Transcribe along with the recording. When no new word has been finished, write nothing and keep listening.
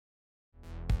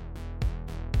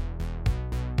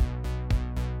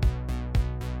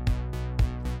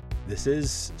This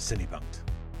is Cinepunked.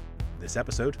 This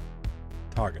episode,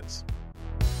 Targets.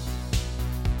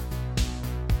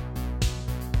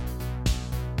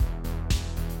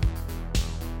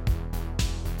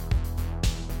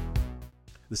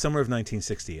 The summer of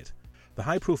 1968. The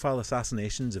high-profile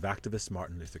assassinations of activist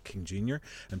Martin Luther King Jr.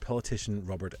 and politician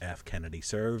Robert F. Kennedy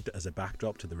served as a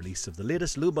backdrop to the release of the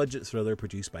latest low-budget thriller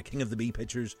produced by King of the Bee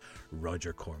Pictures,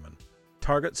 Roger Corman.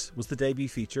 Targets was the debut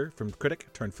feature from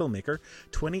critic-turned-filmmaker,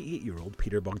 28-year-old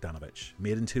Peter Bogdanovich.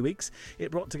 Made in 2 weeks, it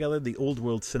brought together the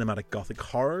old-world cinematic gothic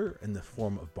horror in the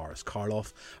form of Boris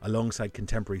Karloff, alongside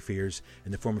contemporary fears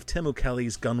in the form of Tim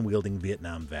O'Kelly's gun-wielding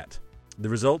Vietnam vet. The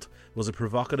result was a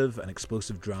provocative and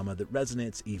explosive drama that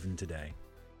resonates even today.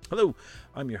 Hello,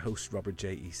 I'm your host Robert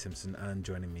J. E. Simpson, and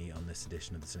joining me on this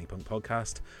edition of the Cinepunked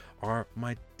podcast are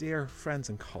my dear friends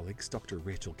and colleagues, Dr.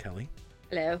 Rachel Kelly.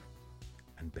 Hello.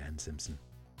 And Ben Simpson.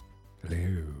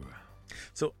 Hello.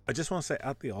 So I just want to say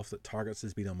at the off that Targets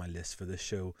has been on my list for this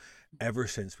show ever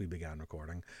since we began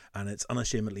recording, and it's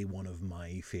unashamedly one of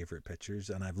my favourite pictures,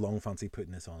 and I've long fancied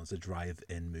putting this on as a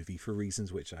drive-in movie for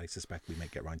reasons which I suspect we might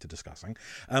get round to discussing.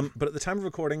 But at the time of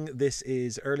recording, this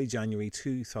is early January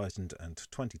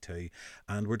 2022,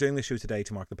 and we're doing the show today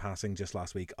to mark the passing just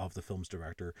last week of the film's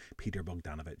director Peter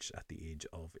Bogdanovich at the age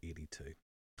of 82.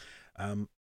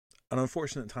 An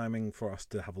unfortunate timing for us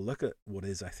to have a look at what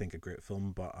is, I think, a great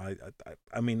film, but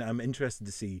I mean, I'm interested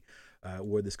to see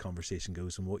where this conversation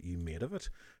goes and what you made of it,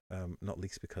 not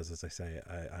least because, as I say,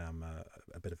 I am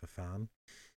a bit of a fan.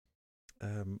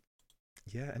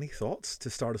 Yeah, any thoughts to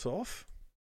start us off?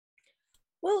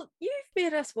 Well, you've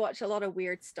made us watch a lot of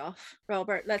weird stuff,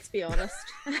 Robert, let's be honest.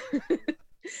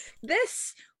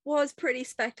 This was pretty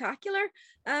spectacular.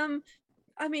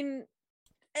 I mean,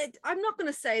 I'm not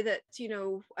going to say that,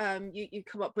 you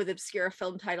come up with obscure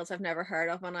film titles I've never heard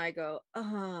of and I go,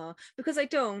 because I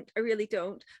really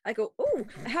don't. I go, oh,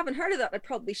 I haven't heard of that. I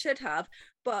probably should have.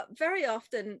 But very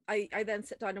often I then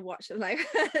sit down and watch them like,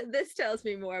 this tells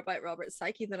me more about Robert's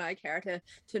psyche than I care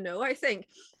to know, I think.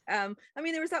 I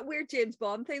mean, there was that weird James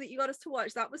Bond thing that you got us to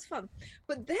watch. That was fun.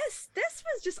 But this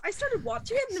was just, I started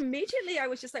watching it and immediately I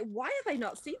was just like, why have I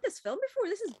not seen this film before?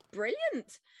 This is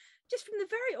brilliant. Just from the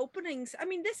very openings. I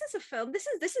mean, this is a film.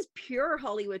 This is pure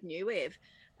Hollywood new wave.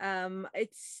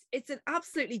 It's an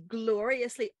absolutely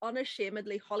gloriously,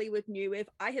 unashamedly Hollywood new wave.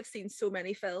 I have seen so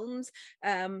many films,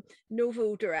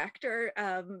 novo director,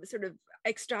 sort of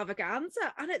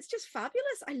extravaganza, and it's just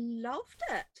fabulous. I loved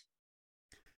it.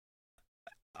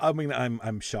 I mean,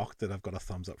 I'm shocked that I've got a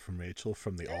thumbs up from Rachel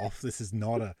from the off. This is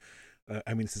not a.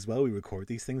 I mean, it's as well we record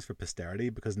these things for posterity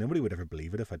because nobody would ever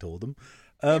believe it if I told them.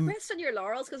 Rest on your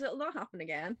laurels because it'll not happen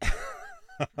again.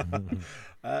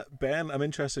 Ben, I'm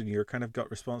interested in your kind of gut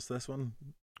response to this one.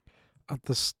 At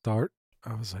the start,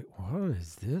 I was like, what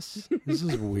is this? This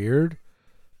is weird.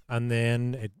 And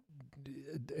then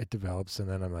it develops, and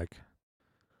then I'm like,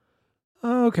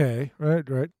 oh, okay,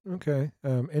 right, okay,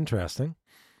 interesting.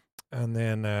 And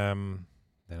then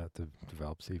it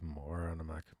develops even more, and I'm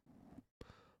like,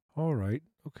 all right,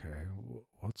 okay,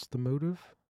 what's the motive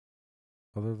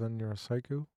other than you're a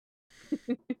psycho?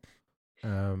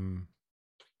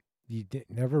 You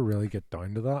never really get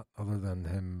down to that other than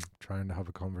him trying to have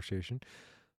a conversation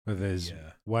with his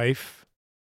wife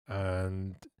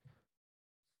and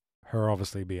her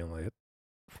obviously being late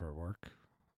for work.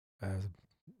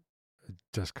 It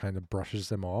just kind of brushes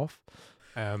him off.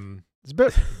 It's a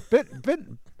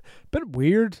bit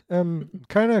weird.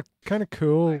 Kind of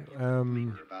cool.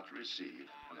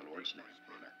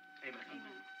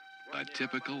 A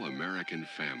typical American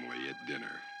family at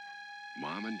dinner.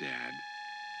 Mom and Dad,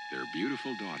 their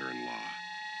beautiful daughter-in-law,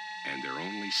 and their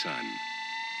only son,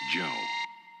 Joe,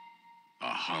 a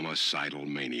homicidal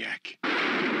maniac.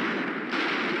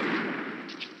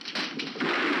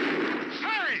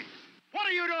 Harry! What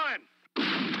are you doing?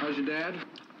 How's your dad?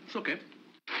 It's okay.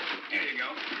 Here you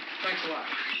go. Thanks a lot.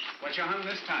 What you hung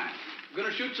this time? I'm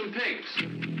gonna shoot some pigs.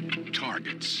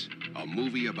 Targets, a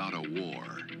movie about a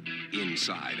war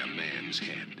inside a man's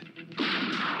head.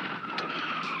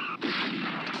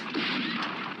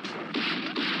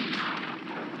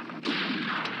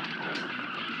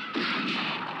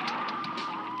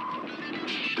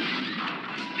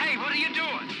 Hey, what are you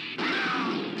doing?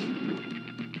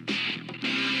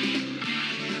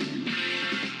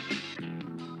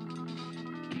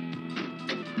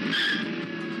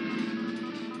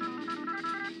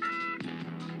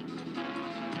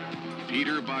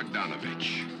 Peter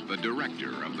Bogdanovich, the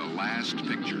director of The Last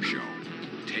Picture Show,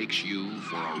 takes you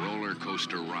for a roller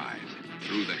coaster ride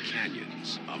through the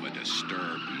canyons of a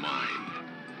disturbed mind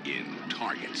in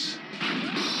Targets.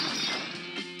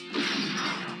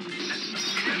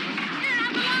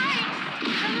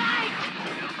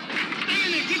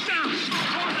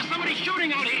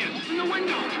 doing out here? Open the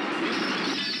window. Roll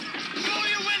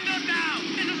your window down.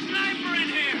 There's a sniper in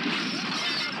here.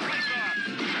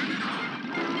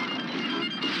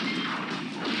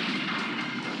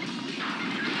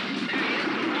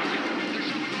 There's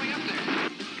someone going up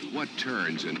there. What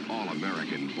turns an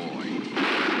all-American boy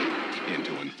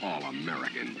into an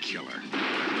all-American killer?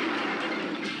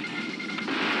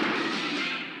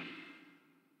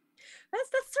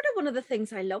 That's sort of one of the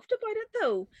things I loved about it,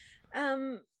 though.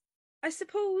 I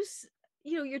suppose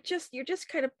you're just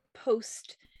kind of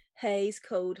post Hays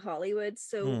Code Hollywood.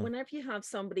 So whenever you have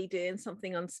somebody doing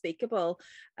something unspeakable,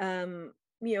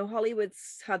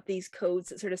 Hollywood's had these codes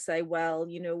that sort of say, well,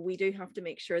 we do have to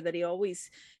make sure that he always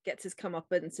gets his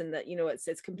comeuppance, and that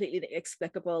it's completely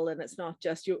inexplicable, and it's not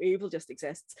just your evil just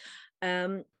exists,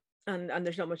 and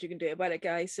there's not much you can do about it,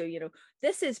 guys. So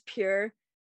this is pure.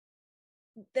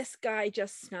 This guy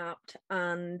just snapped,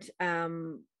 and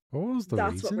what was the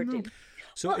that's reason, what we're though? doing.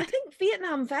 So Well, I think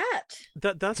Vietnam vet.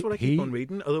 that's what I keep on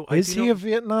reading. Although Is he a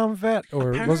Vietnam vet,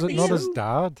 or was it Apparently not his so.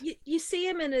 dad? You see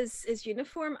him in his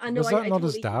uniform. I know. Was that I not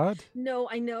his totally- dad? No,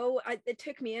 I know. It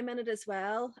took me a minute as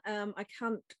well. I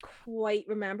can't quite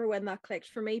remember when that clicked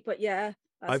for me, but yeah,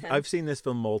 that's him. I've seen this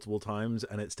film multiple times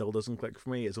and it still doesn't click for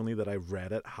me. It's only that I've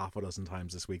read it half a dozen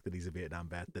times this week that he's a Vietnam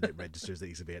vet, that it registers that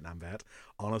he's a Vietnam vet.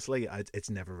 Honestly, it's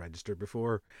never registered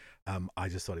before. I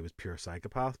just thought he was pure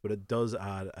psychopath, but it does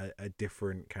add a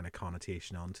different kind of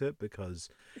connotation onto it, because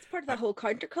It's part of that whole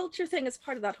counterculture thing. It's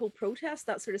part of that whole protest,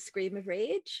 that sort of scream of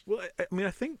rage, well, I mean,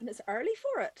 I think and it's early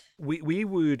for it. we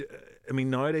would. I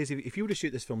mean, nowadays, if you were to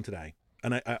shoot this film today,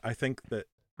 and I think that.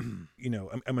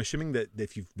 I'm assuming that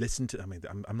if you've listened to, I mean,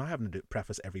 I'm not having to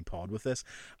preface every pod with this.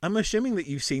 I'm assuming that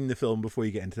you've seen the film before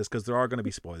you get into this, because there are going to be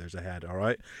spoilers ahead. All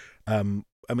right. I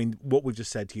mean, what we've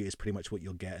just said to you is pretty much what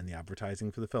you'll get in the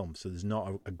advertising for the film. So there's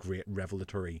not a great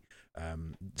revelatory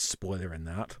spoiler in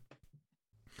that.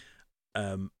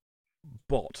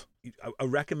 But I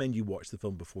recommend you watch the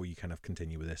film before you kind of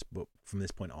continue with this. But from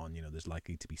this point on, there's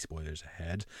likely to be spoilers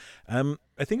ahead.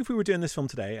 I think if we were doing this film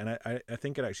today, and I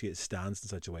think it stands in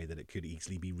such a way that it could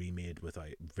easily be remade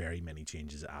without very many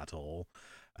changes at all,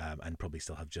 and probably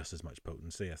still have just as much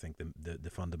potency. I think the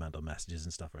fundamental messages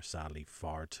and stuff are sadly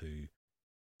far too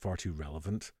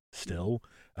relevant still.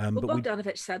 Well, But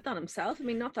Bogdanovich said that himself. I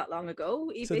mean, not that long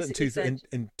ago. He so that basically said,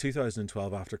 in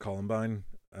 2012, after Columbine,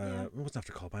 it wasn't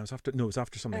after Columbine. It was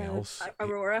after something else.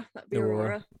 Aurora. That'd be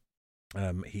Aurora.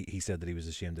 Aurora. He said that he was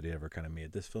ashamed that he ever kind of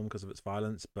made this film because of its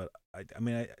violence. But I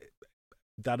mean,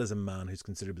 that is a man who's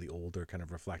considerably older, kind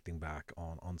of reflecting back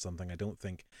on something. I don't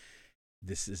think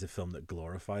this is a film that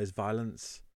glorifies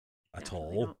violence at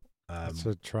Definitely all. not. It's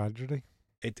a tragedy.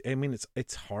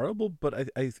 It's horrible, but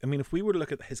I mean, if we were to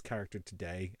look at his character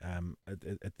today,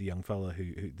 at the young fella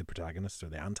who the protagonist or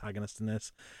the antagonist in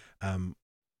this,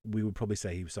 we would probably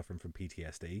say he was suffering from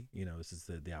PTSD. This is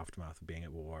the aftermath of being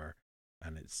at war,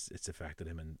 and it's affected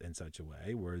him in such a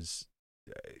way. Whereas,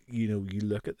 you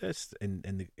look at this in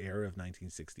the era of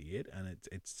 1968, and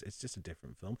it's just a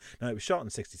different film. Now, it was shot in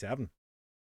 1967.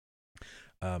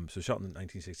 So shot in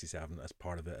 1967 as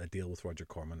part of a deal with Roger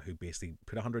Corman, who basically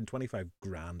put 125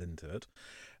 grand into it,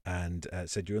 and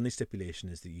said your only stipulation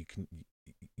is that you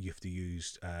have to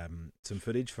use some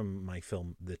footage from my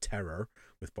film The Terror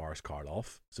with Boris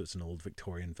Karloff. So it's an old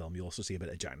Victorian film. You also see a bit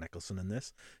of Jack Nicholson in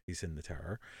this. He's in The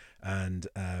Terror, and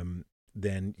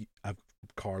then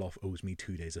Karloff owes me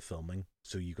 2 days of filming.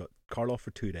 So you got Karloff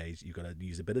for 2 days. You got to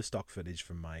use a bit of stock footage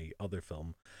from my other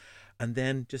film, and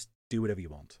then just do whatever you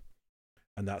want.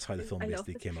 And that's how the film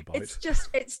basically came about. It's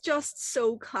just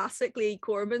so classically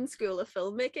Corman school of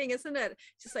filmmaking, isn't it?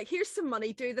 Just like, here's some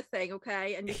money, do the thing,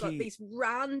 okay? And you've got these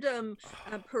random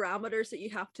parameters that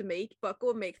you have to meet, but go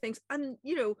and make things. And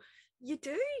you go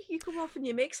off and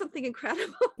you make something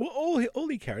incredible. Well, all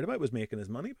he cared about was making his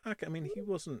money back. I mean, he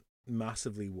wasn't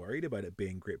massively worried about it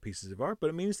being great pieces of art, but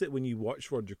it means that when you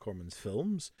watch Roger Corman's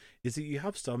films, is that you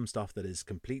have some stuff that is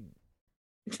complete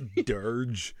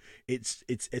dirge.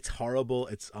 It's horrible,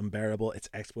 it's unbearable, it's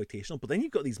exploitational, but then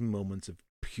you've got these moments of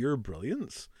pure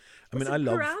brilliance. I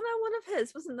love Piranha one of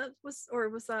his, wasn't that? Was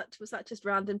that just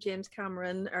random James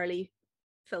Cameron early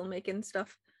filmmaking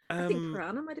stuff? I think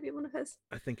Piranha might have been one of his.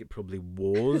 I think it probably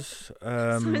was.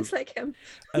 Sounds like him.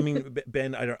 I mean,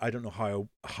 Ben, I don't know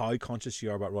how conscious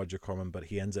you are about Roger Corman, but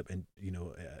he ends up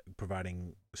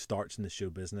providing starts in the show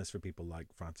business for people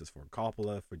like Francis Ford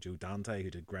Coppola, for Joe Dante, who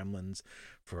did Gremlins,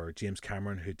 for James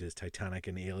Cameron, who does Titanic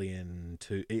and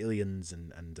Aliens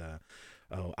and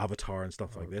Avatar and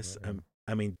stuff like this.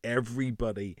 I mean,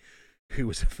 everybody who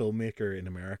was a filmmaker in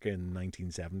America in the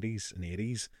 1970s and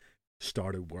 80s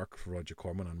started work for Roger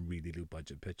Corman on really low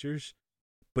budget pictures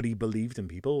but he believed in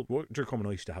people. Roger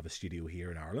Corman used to have a studio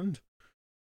here in Ireland,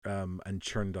 and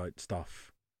churned out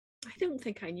stuff. I don't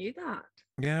think I knew that.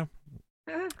 Yeah,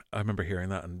 Uh, I remember hearing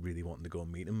that and really wanting to go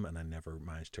and meet him, and I never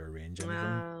managed to arrange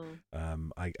anything. wow.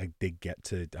 I did get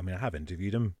to. I mean, I have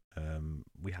interviewed him.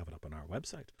 We have it up on our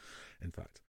website, in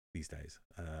fact, these days.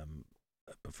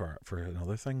 For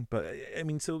another thing, but I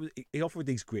mean, so he offered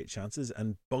these great chances,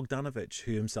 and Bogdanovich,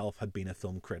 who himself had been a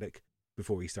film critic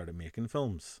before he started making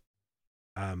films,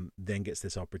 then gets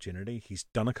this opportunity. He's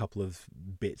done a couple of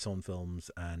bits on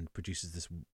films and produces this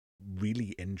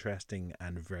really interesting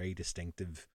and very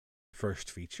distinctive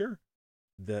first feature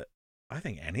that I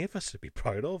think any of us should be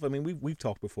proud of. I mean, we've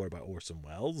talked before about Orson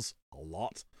Welles a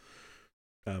lot.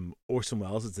 Orson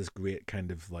Welles is this great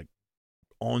kind of like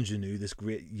ingenue, this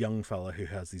great young fella who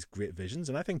has these great visions,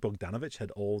 and I think Bogdanovich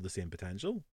had all the same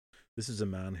potential. This is a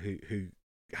man who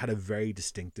had a very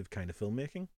distinctive kind of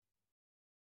filmmaking.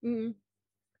 Mm.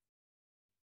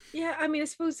 Yeah, I mean, I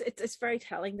suppose it's very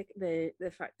telling the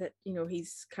fact that, you know,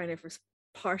 he's kind of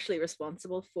partially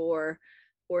responsible for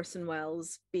Orson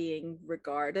Welles being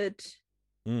regarded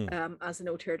as an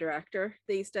auteur director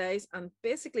these days, and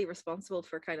basically responsible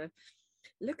for kind of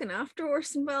looking after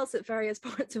Orson Welles at various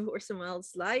parts of Orson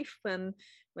Welles' life when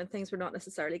things were not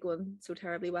necessarily going so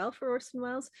terribly well for Orson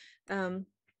Welles.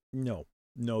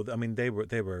 No, I mean they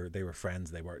were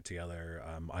friends. They worked together.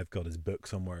 I've got his book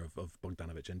somewhere of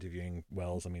Bogdanovich interviewing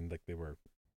Welles. I mean, like, they were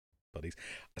buddies.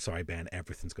 Sorry, Ben,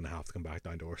 everything's going to have to come back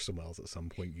down to Orson Welles at some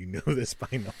point. You know this by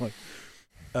now.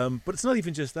 But it's not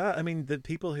even just that. I mean, the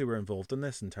people who were involved in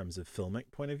this in terms of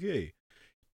filmic point of view,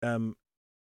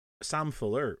 Sam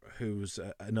Fuller, who's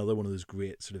another one of those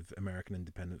great sort of American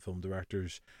independent film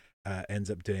directors, ends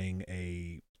up doing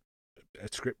a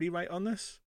script rewrite on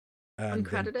this.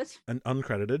 Uncredited. And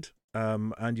uncredited.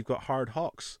 And you've got Howard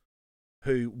Hawks,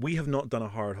 who we have not done a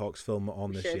Howard Hawks film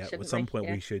on this yet. At some point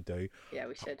we should do. Yeah,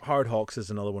 we should. Howard Hawks is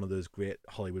another one of those great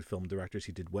Hollywood film directors.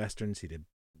 He did westerns. He did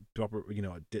proper,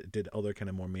 did other kind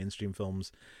of more mainstream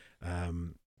films.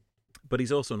 But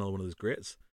he's also another one of those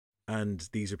greats. And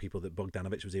these are people that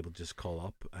Bogdanovich was able to just call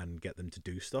up and get them to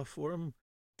do stuff for him.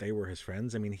 They were his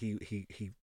friends. I mean,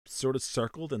 he sort of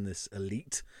circled in this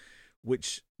elite,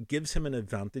 which gives him an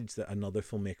advantage that another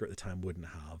filmmaker at the time wouldn't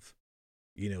have.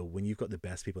 You know, when you've got the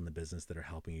best people in the business that are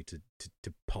helping you to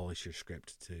polish your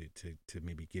script, to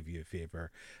maybe give you a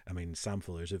favor. I mean, Sam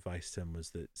Fuller's advice to him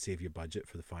was that save your budget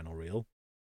for the final reel.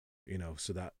 You know,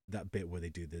 so that bit where they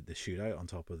do the shootout on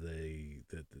top of the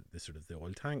sort of the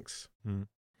oil tanks.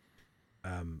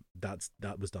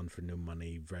 That was done for no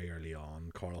money very early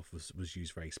on. Karloff was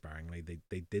used very sparingly.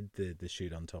 They did the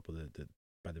shoot on top of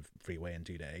by the freeway in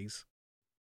 2 days.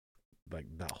 Like,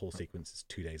 that whole sequence is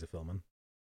 2 days of filming.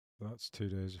 That's 2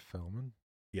 days of filming.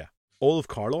 Yeah, all of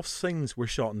Karloff's scenes were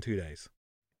shot in 2 days.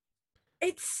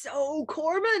 It's so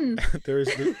Corman. there's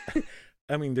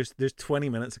 20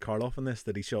 minutes of Karloff in this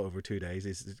that he shot over 2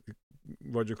 days.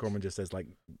 Roger Corman just says, like,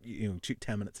 shoot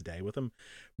 10 minutes a day with him.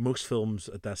 Most films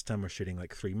at this time are shooting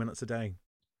like 3 minutes a day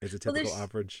is a typical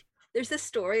average. There's this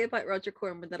story about Roger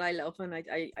Corman that I love, and I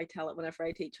tell it whenever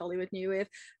I teach Hollywood New Wave,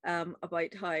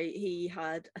 about how he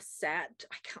had a set.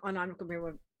 I'm not going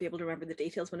to be able to remember the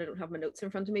details when I don't have my notes in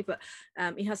front of me, but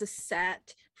he has a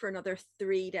set for another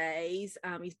 3 days.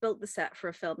 He's built the set for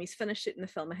a film. He's finished shooting the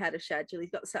film ahead of schedule. He's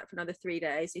got the set for another 3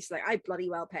 days. He's like, I bloody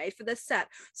well paid for this set.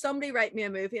 Somebody write me a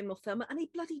movie and we'll film it. And he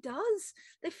bloody does.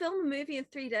 They film a movie in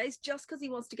 3 days just because he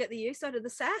wants to get the use out of the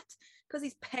set, because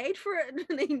he's paid for it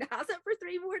and he has it for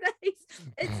 3 more days.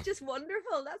 It's just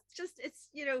wonderful. It's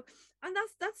and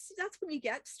that's when you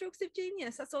get strokes of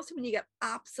genius. That's also when you get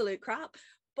absolute crap,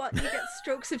 but you get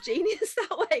strokes of genius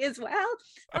that way as well.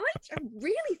 And I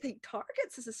really think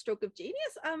Targets is a stroke of genius.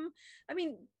 I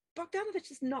mean,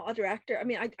 Bogdanovich is not a director. I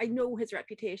mean, I know his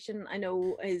reputation. I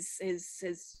know his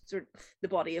sort of the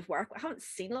body of work. I haven't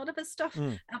seen a lot of his stuff.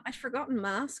 I'd forgotten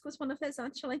Mask was one of his,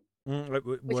 actually,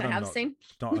 which I have seen.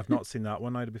 I've not seen that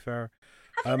one now, to be fair.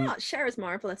 Have you not? Cher is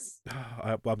marvelous.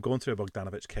 I'm going through a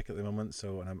Bogdanovich kick at the moment,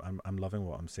 so and I'm loving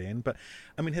what I'm seeing. But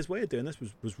I mean, his way of doing this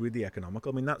was really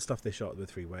economical. I mean, that stuff they shot with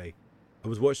three-way. I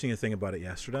was watching a thing about it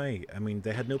yesterday. I mean,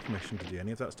 they had no permission to do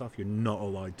any of that stuff. You're not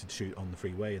allowed to shoot on the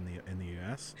freeway in the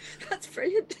US. That's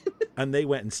brilliant. And they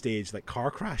went and staged like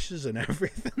car crashes and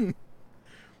everything.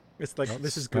 It's like,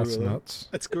 this is guerrilla. That's nuts.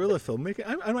 It's guerrilla filmmaking.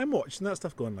 I'm watching that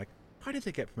stuff going like, how did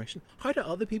they get permission? How do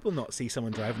other people not see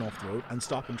someone driving off the road and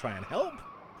stop and try and help?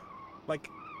 Like,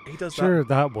 he does that. Sure,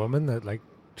 that woman that like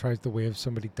tries to wave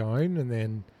somebody down and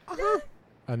then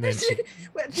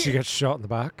she gets shot in the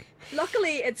back.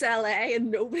 Luckily, it's LA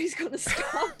and nobody's going to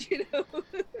stop,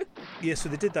 Yeah, so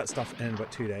they did that stuff in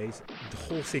about 2 days. The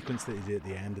whole sequence that they did at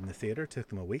the end in the theater took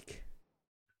them a week.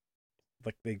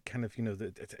 Like they kind of,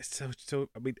 it's so.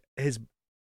 I mean, his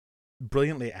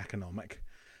brilliantly economic.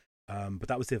 But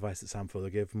that was the advice that Sam Fuller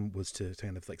gave him, was to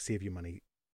kind of like save your money,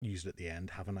 use it at the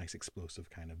end, have a nice explosive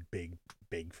kind of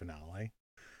big finale,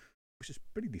 which is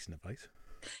pretty decent advice.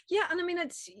 Yeah, and I mean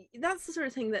that's the sort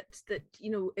of thing that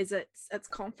is it's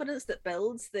confidence that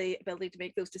builds the ability to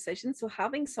make those decisions. So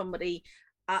having somebody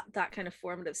at that kind of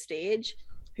formative stage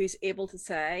who's able to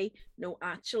say, no,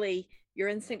 actually your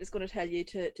instinct is going to tell you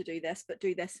to do this, but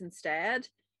do this instead.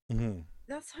 Mm-hmm.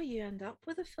 That's how you end up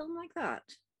with a film like that.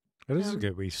 It is a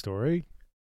good wee story.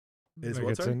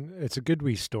 It's a good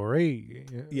wee story.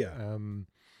 Yeah.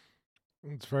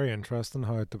 It's very interesting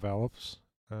how it develops.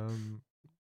 As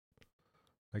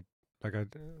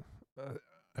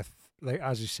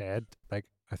you said, like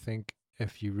I think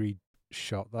if you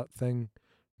reshot that thing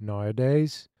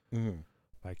nowadays,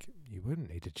 like you wouldn't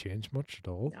need to change much at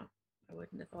all. No, I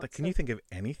wouldn't have thought. Like, can you think of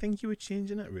anything you would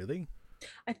change in it, really?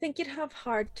 I think you'd have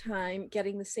hard time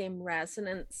getting the same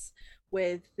resonance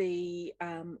with the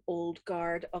old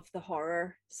guard of the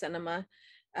horror cinema,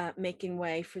 making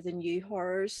way for the new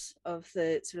horrors of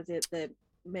the sort of the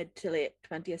mid to late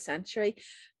 20th century,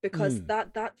 because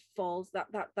that flows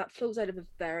out of a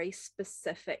very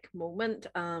specific moment.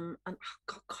 And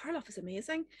God, Karloff is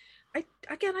amazing. I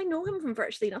know him from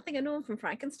virtually nothing. I know him from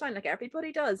Frankenstein, like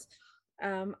everybody does.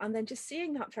 And then just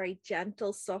seeing that very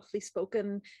gentle, softly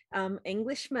spoken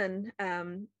Englishman,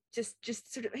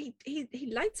 just sort of he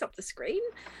lights up the screen.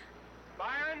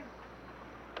 Byron?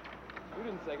 You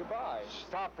didn't say goodbye.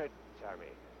 Stop it,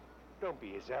 Sammy. Don't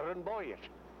be his errand boy.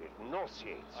 It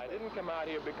nauseates I me. didn't come out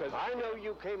here because... I know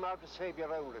you came out to save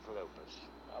your own little opus.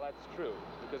 Well, that's true.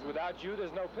 Because without you,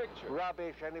 there's no picture.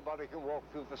 Rubbish. Anybody can walk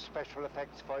through the special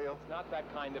effects for you. It's not that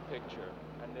kind of picture.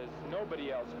 And there's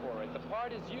nobody else for it. The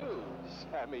part is you.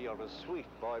 Sammy, you're a sweet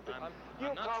boy, but you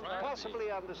I'm not can't trying to be. possibly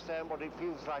understand what it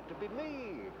feels like to be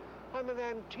me. I'm an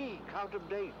antique, out of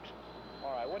date.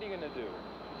 All right, what are you going to do?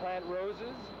 Plant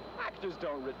roses? Actors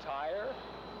don't retire.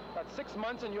 About 6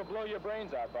 months and you'll blow your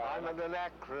brains out, I'm Byron. an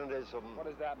anachronism. What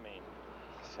does that mean?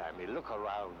 Sammy, look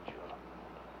around you.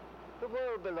 The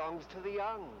world belongs to the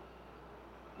young.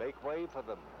 Make way for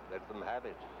them. Let them have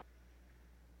it.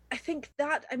 I think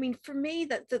that, I mean, for me,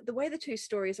 that the way the two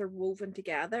stories are woven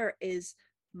together is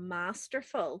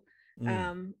masterful.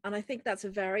 And I think that's a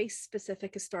very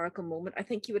specific historical moment. I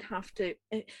think you would have to,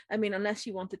 I mean, unless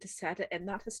you wanted to set it in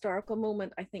that historical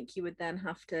moment, I think you would then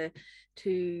have to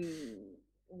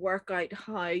work out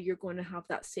how you're going to have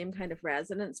that same kind of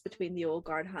resonance between the old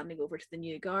guard handing over to the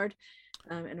new guard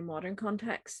in a modern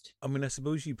context. I mean, I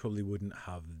suppose you probably wouldn't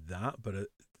have that, but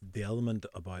the element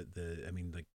about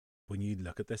like when you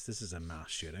look at this is a mass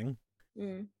shooting.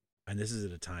 And this is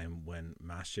at a time when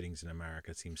mass shootings in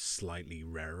America seem slightly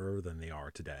rarer than they are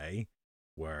today,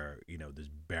 where, there's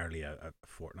barely a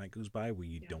fortnight goes by where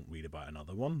you don't read about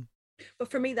another one. But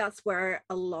for me, that's where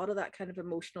a lot of that kind of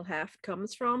emotional heft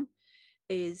comes from,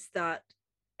 is that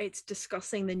it's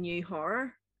discussing the new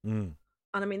horror.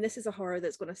 And I mean, this is a horror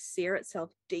that's going to sear itself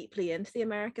deeply into the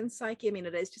American psyche. I mean,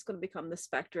 it is just going to become the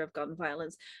specter of gun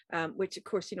violence, which, of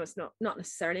course, it's not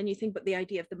necessarily a new thing, but the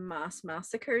idea of the mass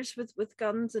massacres with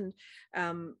guns and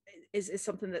is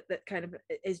something that kind of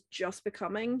is just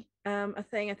becoming a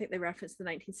thing. I think they referenced the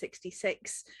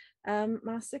 1966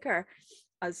 massacre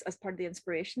as part of the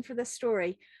inspiration for this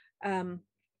story.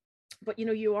 But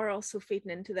you are also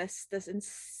feeding into this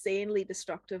insanely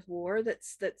destructive war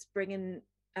that's bringing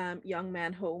young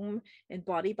men home in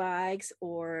body bags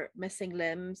or missing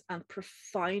limbs and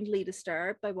profoundly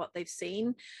disturbed by what they've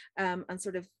seen, and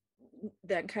sort of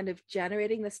then kind of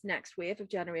generating this next wave of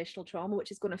generational trauma,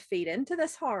 which is going to feed into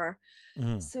this horror.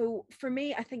 So for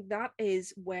me, I think that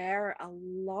is where a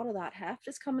lot of that heft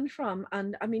is coming from.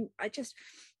 And I mean, I just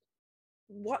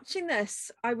watching this,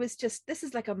 this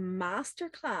is like a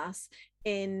masterclass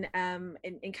in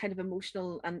kind of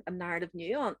emotional and narrative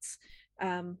nuance.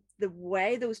 The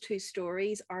way those two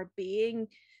stories are being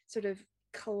sort of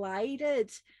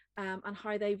collided, and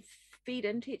how they feed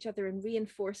into each other and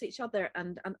reinforce each other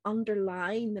and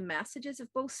underline the messages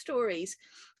of both stories,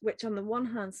 which on the one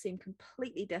hand seem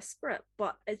completely disparate,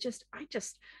 but I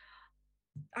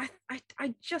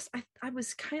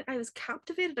was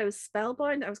captivated, I was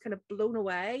spellbound, I was kind of blown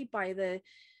away by the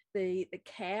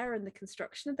care and the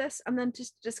construction of this, and then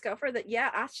just discover that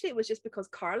actually it was just because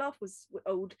Karloff was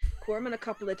owed Corman a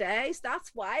couple of days.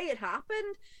 That's why it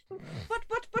happened. But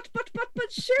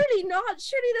surely not.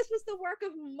 Surely this was the work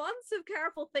of months of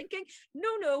careful thinking.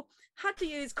 No, had to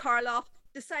use Karloff,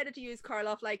 decided to use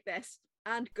Karloff like this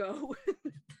and go.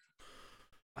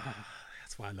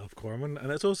 That's why I love Corman,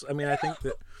 and it's also. I mean, I think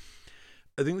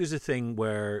there's a thing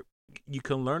where you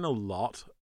can learn a lot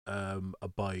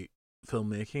about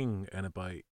filmmaking and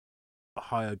about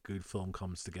how a good film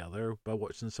comes together by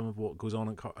watching some of what goes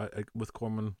on with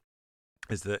Corman.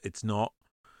 Is that it's not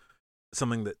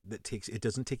something that takes, it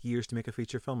doesn't take years to make a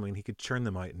feature film. I mean, he could churn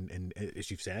them out in as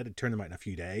you've said, he'd turn them out in a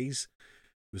few days.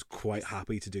 He was quite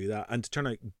happy to do that, and to turn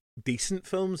out decent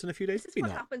films in a few days. This is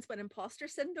what happens when imposter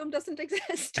syndrome doesn't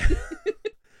exist.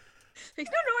 Like,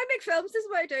 no, I make films. This is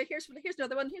what I do. Here's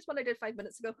another one. Here's one I did 5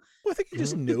 minutes ago. Well, I think you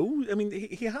just know. I mean,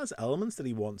 he has elements that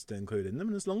he wants to include in them,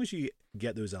 and as long as you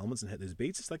get those elements and hit those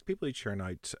beats, it's like people who churn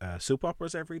out soap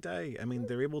operas every day. I mean,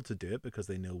 they're able to do it because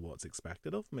they know what's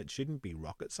expected of them. It shouldn't be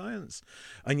rocket science.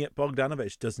 And yet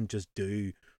Bogdanovich doesn't just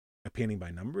do a painting by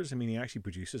numbers. I mean, he actually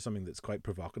produces something that's quite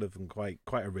provocative and quite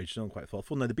original and quite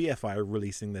thoughtful. Now, the BFI are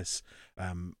releasing this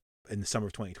in the summer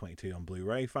of 2022 on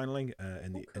Blu-ray finally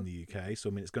in the UK. So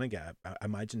I mean, it's going to get, I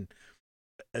imagine,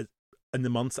 in the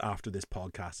months after this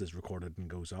podcast is recorded and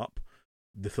goes up,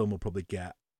 the film will probably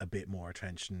get a bit more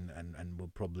attention and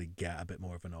will probably get a bit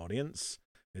more of an audience.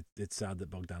 It's sad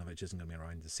that Bogdanovich isn't going to be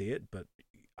around to see it, but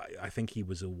I think he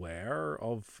was aware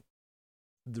of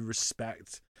the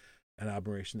respect and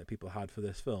admiration that people had for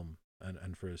this film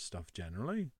and for his stuff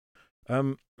generally.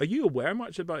 Are you aware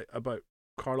much about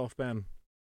Karloff, Ben?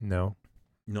 No.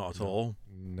 Not at all?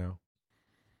 No.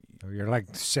 You're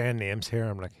like saying names here.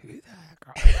 I'm like, who the heck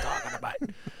are you talking about?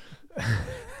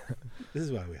 This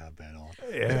is why we have Ben on.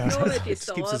 Yeah. You know, if you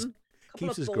saw keeps him, a couple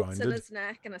keeps of us bolts in grounded. his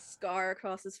neck and a scar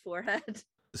across his forehead.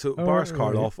 So Boris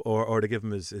Karloff, or to give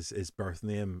him his birth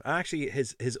name, actually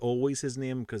his always his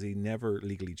name because he never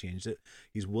legally changed it.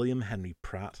 He's William Henry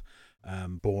Pratt,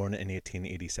 born in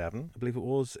 1887, I believe it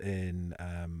was, in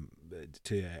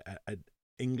to an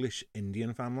English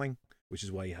Indian family, which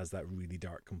is why he has that really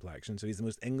dark complexion. So he's the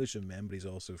most English of men, but he's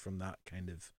also from that kind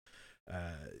of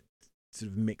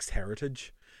sort of mixed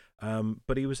heritage.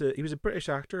 But he was a British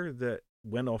actor that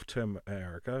went off to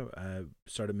America,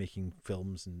 started making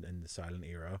films in the silent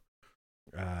era,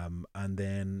 and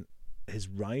then his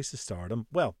rise to stardom.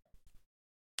 Well,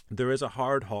 there is a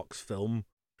Howard Hawks film,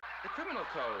 The Criminal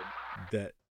Code.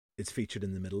 that is featured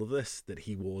in the middle of this that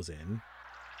he was in.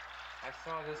 I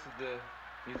saw this at the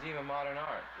Museum of Modern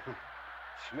Art.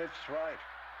 Smith's right.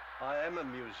 I am a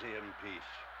museum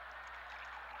piece.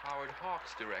 Howard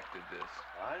Hawks directed this.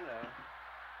 I know.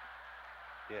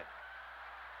 Yeah.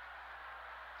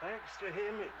 Thanks to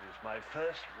him, it was my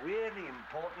first really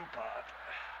important part.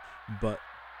 But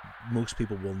most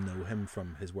people will know him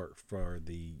from his work for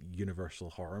the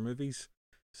Universal horror movies.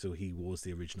 So he was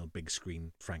the original big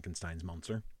screen Frankenstein's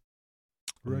monster.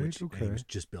 Right, He okay. was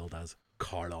just billed as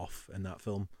Karloff in that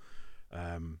film.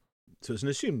 So it's an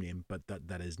assumed name, but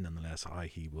that is nonetheless how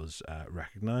he was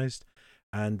recognised.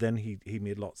 And then he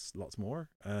made lots more.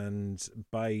 And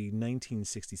by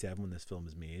 1967, when this film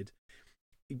is made,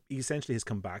 he essentially has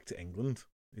come back to England.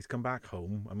 He's come back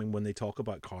home. I mean, when they talk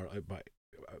about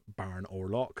Baron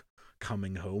Orlok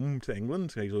coming home to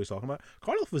England, he's always talking about,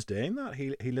 Karloff was doing that.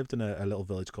 He lived in a little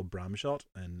village called Bramshot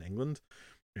in England,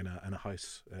 in a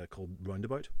house called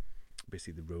Roundabout.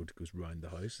 Basically, the road goes round the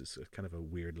house. It's kind of a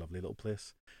weird, lovely little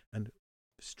place. And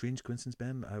strange coincidence,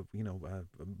 Ben.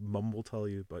 Mum will tell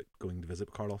you about going to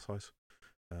visit Karloff's house.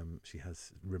 She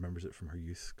remembers it from her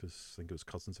youth because I think it was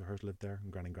cousins of hers lived there,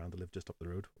 and Granny and Granda lived just up the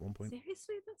road at one point.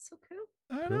 Seriously, that's so cool.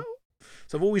 I know.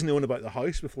 So I've always known about the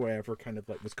house before I ever kind of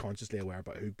like was consciously aware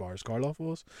about who Boris Karloff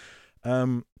was.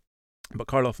 But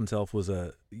Karloff himself was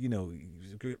he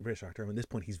was a great British actor. I mean, at this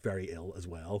point, he's very ill as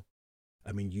well.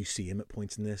 I mean, you see him at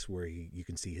points in this where you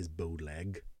can see his bowed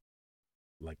leg.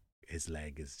 Like, his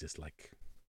leg is just like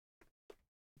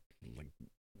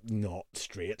not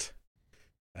straight.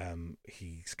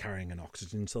 He's carrying an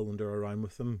oxygen cylinder around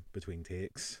with him between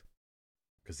takes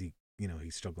because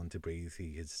he's struggling to breathe.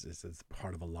 His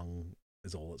part of a lung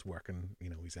is all that's working.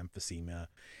 He's emphysema.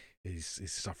 He's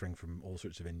suffering from all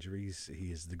sorts of injuries.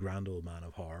 He is the grand old man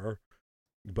of horror,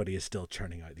 but he is still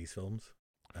churning out these films.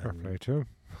 Fair play too.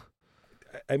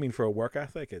 I mean, for a work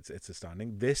ethic, it's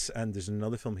astounding. This, and there's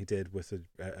another film he did with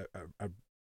a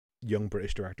young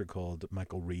British director called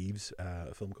Michael Reeves,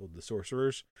 a film called The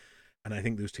Sorcerers. And I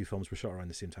think those two films were shot around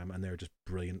the same time, and they're just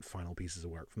brilliant final pieces of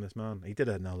work from this man. He did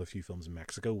another few films in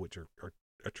Mexico, which are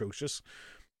atrocious,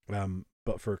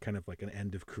 but for kind of like an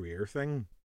end of career thing.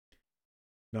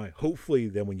 Now, hopefully,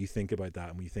 then when you think about that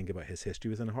and when you think about his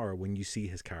history within horror, when you see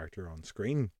his character on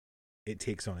screen, it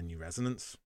takes on a new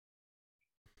resonance.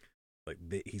 Like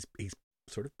he's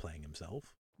sort of playing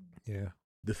himself. Yeah.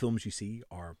 The films you see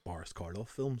are Boris Karloff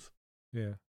films.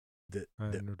 Yeah. that I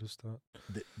that, noticed that.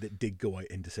 that did go out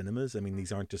into cinemas. I mean,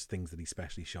 these aren't just things that he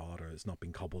specially shot or it's not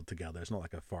been cobbled together. It's not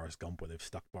like a Forrest Gump where they've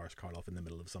stuck Boris Karloff in the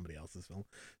middle of somebody else's film.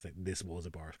 It's like this was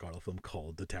a Boris Karloff film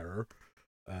called The Terror,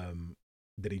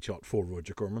 that he shot for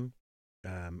Roger Corman,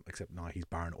 except now he's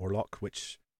Baron Orlok,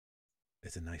 which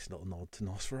is a nice little nod to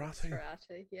Nosferatu.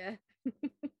 Nosferatu, yeah.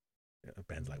 Yeah,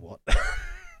 Ben's like, what?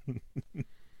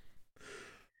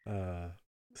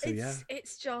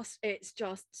 It's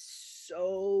just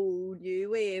so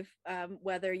new wave.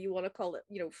 Whether you want to call it,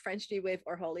 French new wave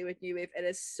or Hollywood new wave, it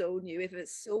is so new wave.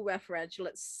 It's so referential.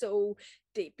 It's so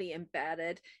deeply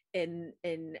embedded in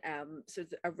sort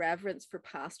of a reverence for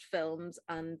past films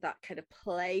and that kind of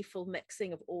playful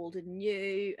mixing of old and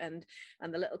new, and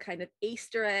the little kind of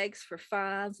Easter eggs for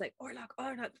fans like Orlok,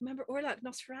 remember Orlok,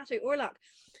 Nosferatu, Orlok,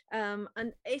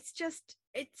 and it's just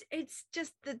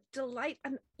the delight,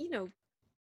 and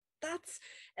that's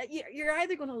you're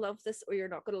either going to love this or you're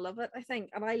not going to love it, I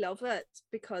think. And I love it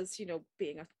because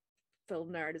being a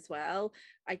film nerd as well,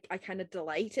 I kind of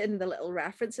delight in the little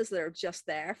references that are just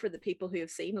there for the people who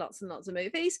have seen lots and lots of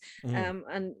movies.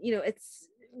 And it's,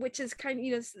 which is kind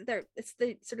of it's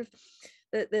the sort of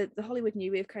the Hollywood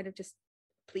new wave kind of just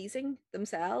pleasing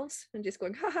themselves and just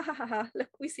going ha ha ha ha ha, look,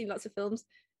 we've seen lots of films,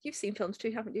 you've seen films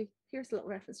too, haven't you? Here's a little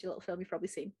reference to a little film you've probably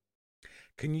seen.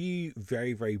 Can you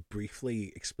very, very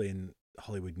briefly explain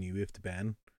Hollywood New Wave to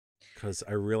Ben? Because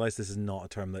I realise this is not a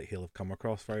term that he'll have come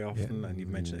across very often, and you've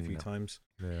mentioned it a few times.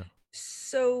 Yeah.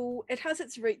 So it has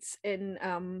its roots in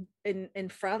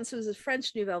France. It was a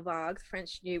French Nouvelle Vague.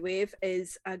 French New Wave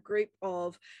is a group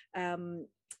of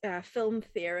film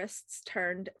theorists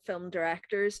turned film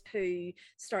directors who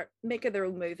start making their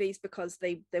own movies because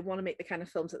they want to make the kind of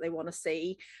films that they want to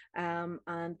see,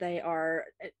 and they are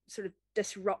sort of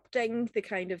disrupting the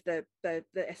kind of the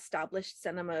established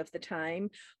cinema of the time,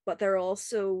 but they're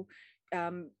also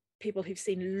people who've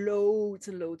seen loads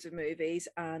and loads of movies,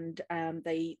 and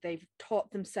they've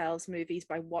taught themselves movies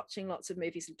by watching lots of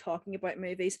movies and talking about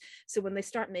movies. So when they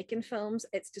start making films,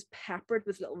 it's just peppered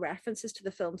with little references to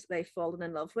the films that they've fallen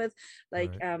in love with.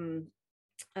 Like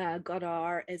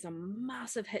Godard is a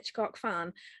massive Hitchcock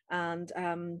fan, and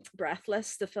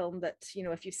Breathless, the film that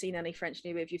if you've seen any French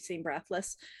New Wave, you've seen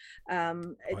Breathless.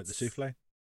 It's the Souffle.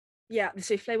 Yeah, the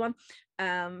Souffle one.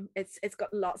 It's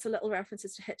got lots of little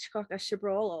references to Hitchcock. As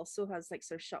Chabrol also has like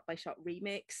sort of shot by shot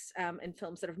remakes in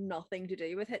films that have nothing to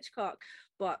do with Hitchcock,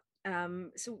 but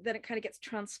so then it kind of gets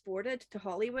transported to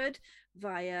Hollywood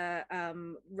via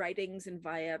writings and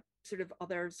via sort of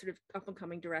other sort of up and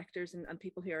coming directors and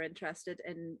people who are interested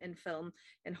in film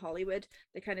in Hollywood.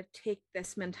 They kind of take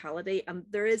this mentality, and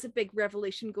there is a big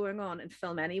revolution going on in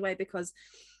film anyway, because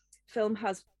film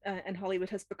has in Hollywood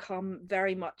has become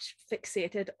very much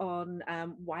fixated on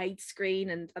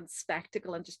widescreen and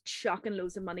spectacle and just chucking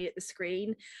loads of money at the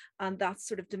screen, and that's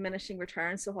sort of diminishing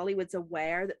returns. So Hollywood's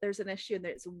aware that there's an issue, and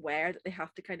it's aware that they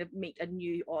have to kind of meet a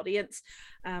new audience,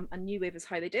 and New Wave is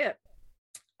how they do it,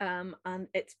 and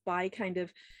it's by kind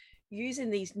of using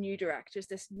these new directors,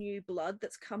 this new blood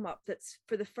that's come up, that's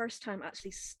for the first time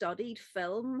actually studied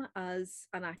film as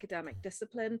an academic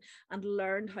discipline and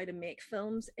learned how to make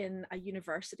films in a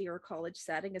university or college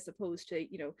setting, as opposed to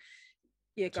you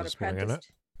got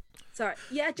apprenticed. Sorry,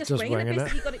 yeah, just winging it.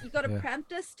 Basically, you got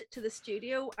apprenticed to the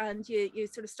studio, and you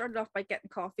sort of started off by getting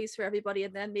coffees for everybody,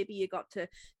 and then maybe you got to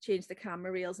change the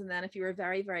camera reels, and then if you were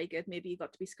very, very good, maybe you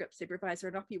got to be script supervisor,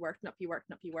 and up you worked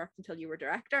until you were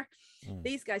director.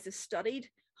 These guys have studied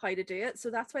how to do it,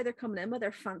 so that's why they're coming in with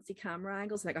their fancy camera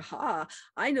angles, like, aha,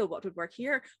 I know what would work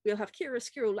here. We'll have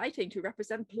chiaroscuro lighting to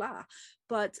represent blah.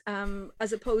 But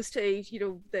as opposed to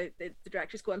the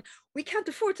directors going, we can't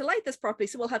afford to light this properly,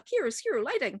 so we'll have chiaroscuro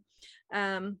lighting.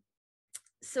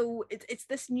 So it's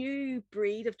this new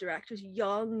breed of directors,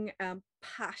 young,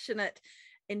 passionate,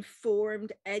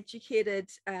 informed,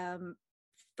 educated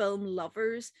film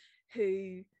lovers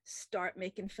who start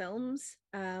making films,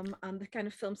 and the kind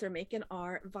of films they're making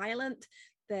are violent.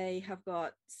 They have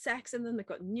got sex in them, they've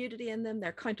got nudity in them,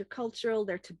 they're countercultural,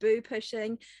 they're taboo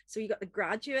pushing. So you got The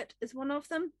Graduate is one of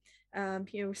them.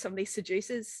 Somebody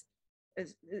seduces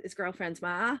his girlfriend's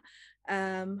ma,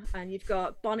 and you've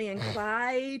got Bonnie and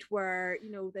Clyde, where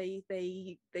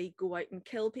they go out and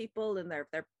kill people, and they're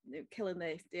killing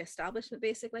the establishment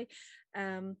basically.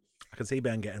 I can see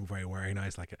Ben getting very worried now.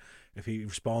 It's like if he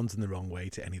responds in the wrong way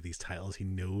to any of these titles, he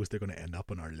knows they're going to end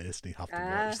up on our list, and he have to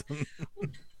watch them.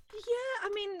 Yeah, I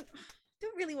mean, I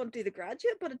don't really want to do The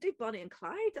Graduate, but I do Bonnie and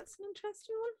Clyde. That's an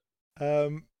interesting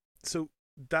one. So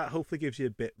that hopefully gives you a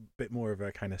bit more of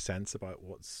a kind of sense about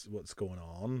what's going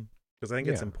on. because I think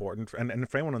it's Yeah. important and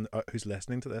for anyone who's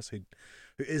listening to this who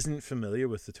isn't familiar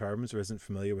with the terms or isn't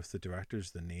familiar with the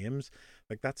directors, the names,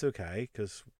 like that's okay,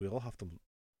 because we all have to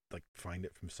like find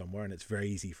it from somewhere, and it's very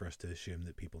easy for us to assume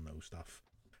that people know stuff.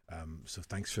 So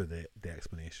thanks for the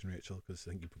explanation, Rachel, because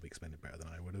I think you probably explained it better than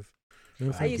I would have.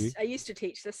 No, thank you. I used to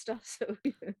teach this stuff, so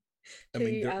I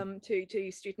mean,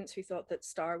 to students who thought that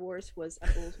Star Wars was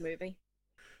an old movie.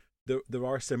 There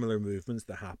are similar movements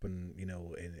that happen, you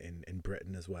know, in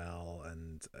Britain as well,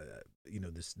 and you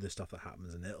know, the stuff that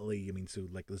happens in Italy. I mean, so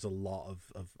like there's a lot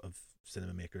of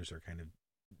cinema makers are kind of,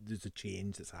 there's a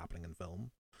change that's happening in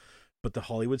film, but the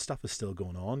Hollywood stuff is still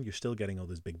going on. You're still getting all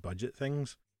those big budget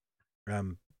things,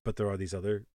 but there are these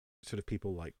other sort of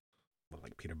people like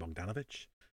Peter Bogdanovich,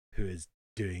 who is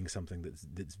doing something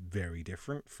that's very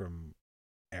different from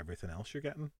everything else you're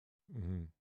getting. Mm-hmm.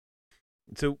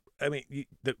 So I mean,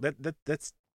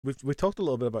 that's we've talked a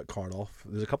little bit about Karloff.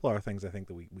 There's a couple other things I think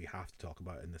that we have to talk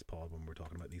about in this pod when we're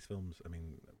talking about these films. I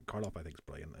mean, Karloff I think is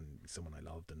brilliant and someone I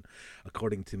loved, and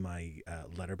according to my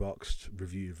Letterboxd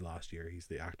review of last year, he's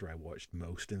the actor I watched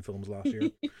most in films last year.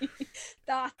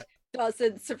 That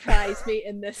doesn't surprise me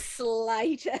in the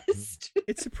slightest.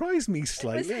 It surprised me It was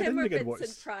slightly. him or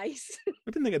Vincent Price. I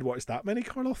didn't think I'd watched that many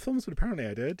Karloff films, but apparently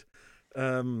I did.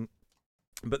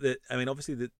 But I mean,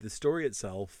 obviously, the story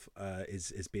itself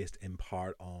is based in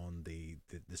part on the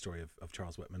story of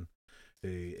Charles Whitman,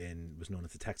 who was known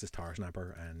as the Texas Tower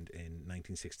Sniper, and in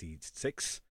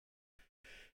 1966,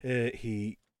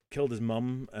 he killed his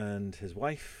mum and his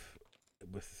wife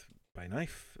by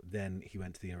knife. Then he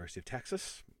went to the University of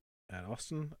Texas at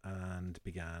Austin and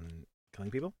began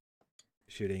killing people,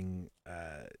 shooting.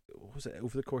 What was it?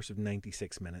 Over the course of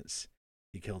 96 minutes.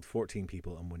 He killed 14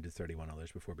 people and wounded 31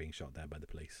 others before being shot dead by the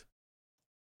police.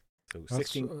 So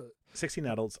 16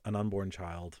 adults, an unborn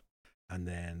child, and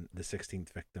then the 16th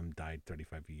victim died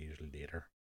 35 years later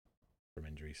from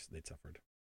injuries they'd suffered.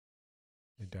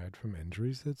 They died from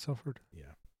injuries they'd suffered?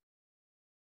 Yeah.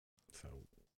 So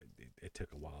it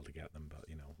took a while to get them, but,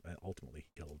 you know, ultimately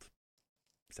he killed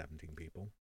 17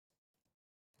 people.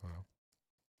 Wow.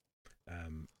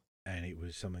 And it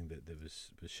was something that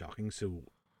was shocking. So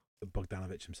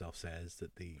Bogdanovich himself says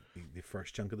that the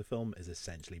first chunk of the film is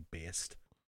essentially based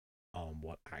on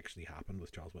what actually happened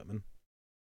with Charles Whitman.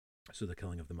 So the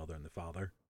killing of the mother and the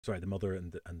father, the mother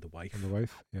and the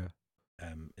wife, yeah,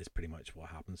 is pretty much what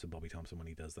happens. So Bobby Thompson, when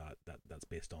he does that's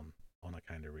based on a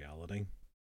kind of reality.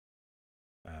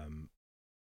 And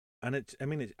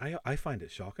I find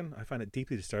it shocking. I find it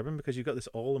deeply disturbing because you've got this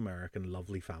all-American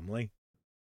lovely family.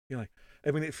 You're like, I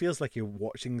mean, it feels like you're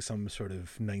watching some sort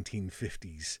of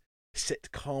 1950s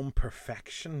sitcom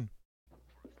perfection.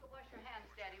 Wash your hands,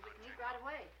 Daddy. We can eat right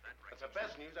away. That's the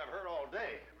best news I've heard all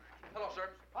day. Hello,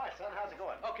 sir. Hi, son. How's it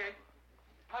going? Okay.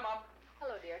 Hi, Mom.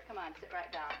 Hello, dear. Come on, sit right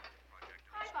down.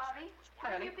 Hi, Bobby.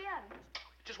 Hi, How have honey. you been?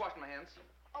 Just washing my hands.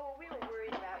 Oh, we were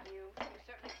worried about you. You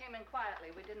certainly came in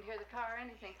quietly. We didn't hear the car or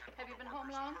anything. Have you been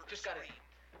home long? Just got it.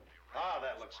 Ah,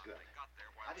 that looks good.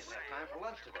 I didn't have time for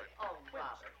lunch today. Oh,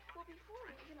 Robert. Well,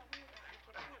 before,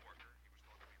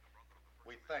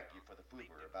 We thank you for the food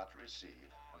we're about to receive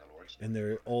in the Lord's name.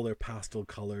 And all their pastel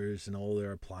colors and all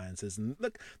their appliances, and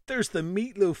look, there's the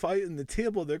meatloaf out on the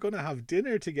table. They're going to have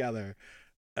dinner together,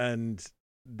 and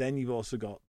then you've also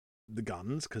got the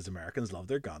guns, because Americans love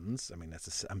their guns. I mean,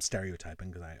 I'm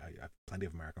stereotyping because I have plenty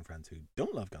of American friends who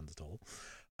don't love guns at all.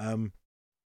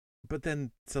 But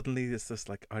then suddenly it's just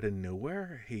like out of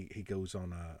nowhere, he goes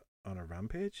on a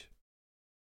rampage.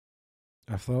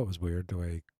 I thought it was weird the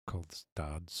way he called his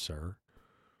dad Sir.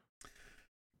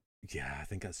 Yeah, I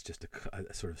think that's just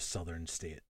a sort of southern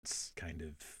states kind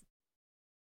of.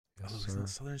 Yes, He's sir. not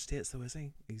southern states though, is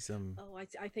he? He's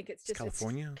I think it's just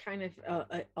California. It's kind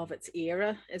of its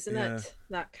era, isn't Yeah. it?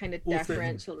 That kind of Well, if they-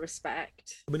 deferential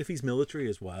respect. I mean, if he's military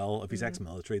as well, if he's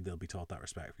ex-military, they'll be taught that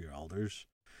respect for your elders.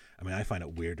 I mean, I find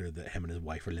it weirder that him and his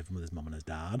wife are living with his mum and his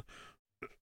dad.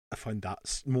 I find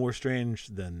that more strange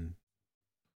than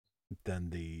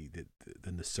the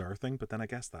Sir thing. But then I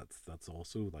guess that's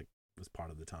also like was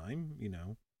part of the time, you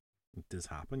know. It does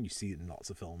happen. You see it in lots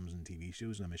of films and TV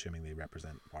shows, and I'm assuming they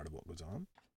represent part of what goes on.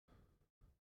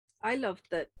 I loved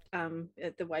that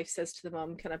the wife says to the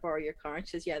mom, "Can I borrow your car?" And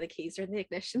she says, "Yeah, the keys are in the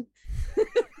ignition."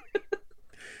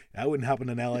 That wouldn't happen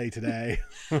in LA today.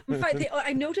 In fact,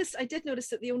 I did notice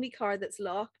that the only car that's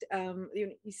locked,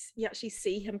 you actually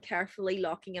see him carefully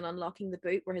locking and unlocking the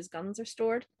boot where his guns are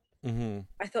stored. Mm-hmm.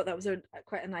 I thought that was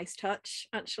quite a nice touch,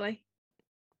 actually.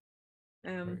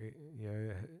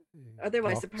 Yeah.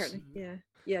 Otherwise, locks- apparently, yeah,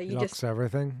 he you locks just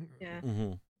everything. yeah.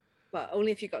 Mm-hmm. But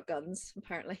only if you got guns,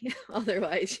 apparently.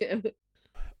 Otherwise,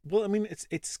 Well, I mean,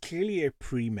 it's clearly a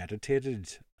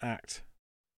premeditated act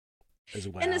as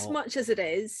well. In as much as it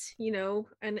is,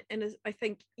 and as I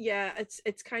think, yeah,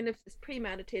 it's kind of it's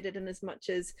premeditated in as much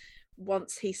as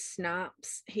once he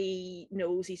snaps, he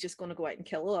knows he's just going to go out and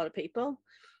kill a lot of people.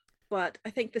 But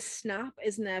I think the snap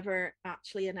is never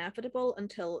actually inevitable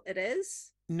until it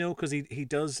is. No, because he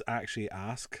does actually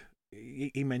ask.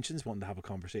 He mentions wanting to have a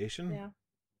conversation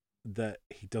that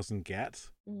he doesn't get.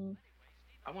 Mm.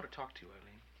 I want to talk to you, Eileen.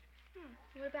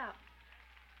 What about?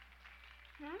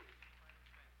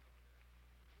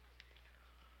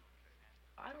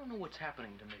 I don't know what's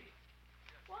happening to me.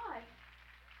 Why?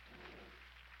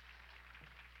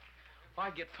 I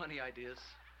get funny ideas.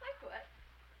 Like what?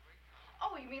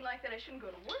 Oh, you mean like that I shouldn't go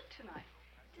to work tonight?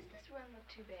 Does this run look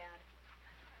too bad?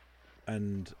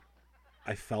 And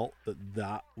I felt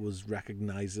that was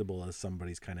recognizable as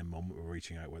somebody's kind of moment of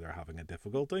reaching out where they're having a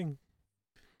difficulty.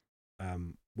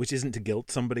 Which isn't to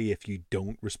guilt somebody if you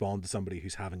don't respond to somebody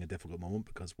who's having a difficult moment,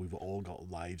 because we've all got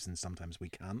lives and sometimes we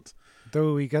can't.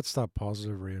 Though he gets that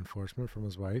positive reinforcement from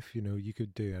his wife, you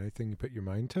could do anything you put your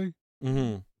mind to.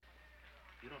 Mm-hmm.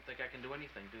 You don't think I can do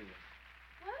anything, do you?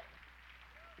 What?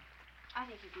 I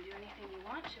think you can do anything you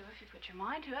want to if you put your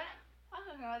mind to it. I don't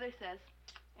know what Mother says.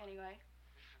 Anyway.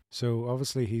 So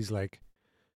obviously he's like,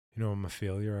 I'm a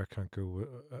failure. I can't go,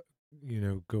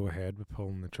 go ahead with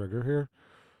pulling the trigger here.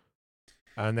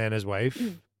 And then his wife,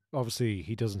 obviously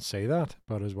he doesn't say that,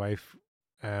 but his wife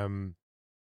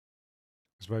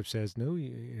says, no,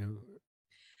 you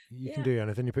can do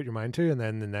anything you put your mind to. And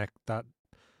then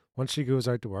once she goes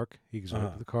out to work, he goes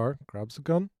out to the car, grabs the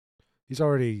gun. He's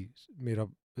already made up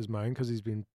his mind because he's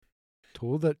been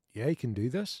told that, he can do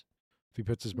this if he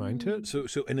puts his mind to it. So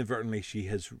inadvertently, she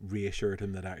has reassured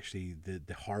him that actually the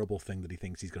horrible thing that he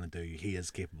thinks he's going to do, he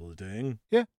is capable of doing.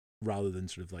 Yeah. Rather than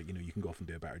sort of like, you can go off and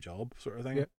do a better job sort of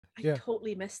thing. I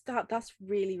totally missed that. That's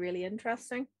really, really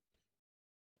interesting.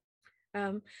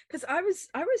 Because I was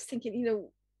thinking,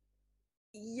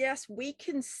 yes, we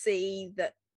can see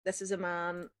that this is a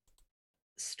man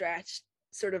stretched,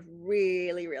 sort of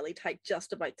really, really tight,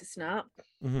 just about to snap.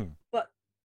 Mm-hmm. But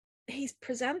he's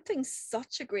presenting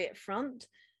such a great front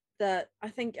that I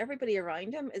think everybody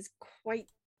around him is quite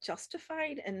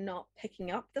justified in not picking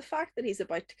up the fact that he's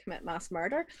about to commit mass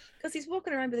murder, because he's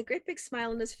walking around with a great big smile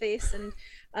on his face,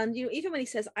 and even when he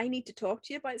says, I need to talk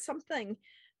to you about something,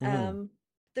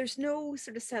 there's no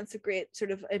sort of sense of great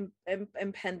sort of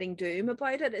impending doom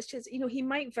about it. It's just, he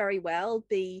might very well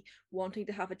be wanting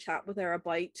to have a chat with her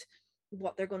about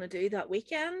what they're going to do that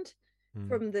weekend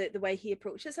from the way he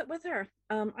approaches it with her.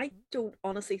 I don't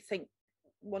honestly think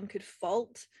one could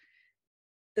fault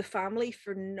the family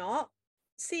for not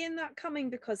seeing that coming,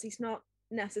 because he's not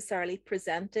necessarily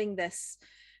presenting this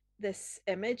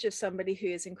image of somebody who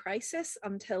is in crisis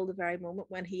until the very moment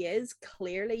when he is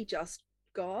clearly just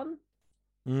gone.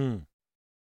 I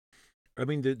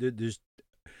mean, there's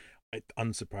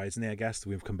unsurprisingly, I guess,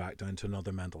 we've come back down to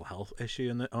another mental health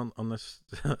issue on this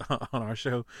on our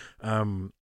show.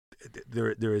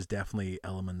 There is definitely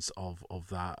elements of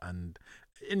that, and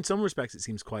in some respects it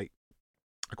seems quite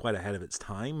ahead of its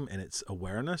time in its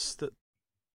awareness that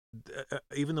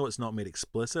even though it's not made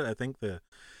explicit, I think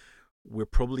we're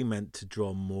probably meant to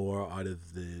draw more out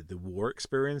of the war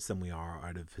experience than we are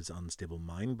out of his unstable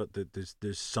mind. But there's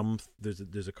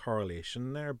a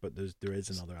correlation there, but there is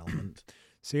another element.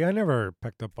 See, I never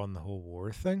picked up on the whole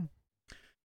war thing.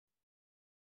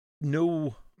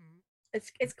 No,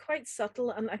 it's quite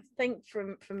subtle, and I think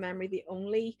from memory the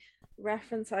only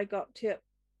reference I got to it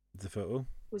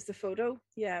was the photo,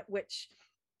 which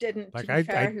didn't like look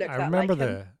that remember like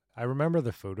him. I remember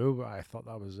the photo, but I thought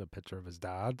that was a picture of his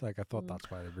dad. Like, I thought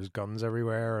that's why there was guns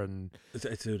everywhere, and so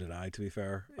did I, to be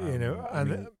fair.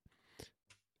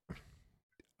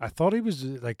 I thought he was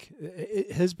like,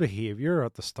 his behavior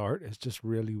at the start is just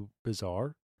really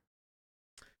bizarre.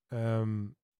 I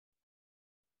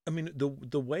mean,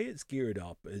 the way it's geared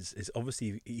up is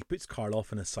obviously he puts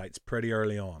Karloff in his sights pretty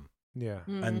early on. Yeah.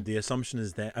 And the assumption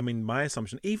is that, I mean, my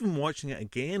assumption, even watching it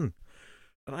again,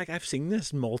 like I've seen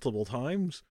this multiple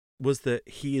times, was that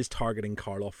he is targeting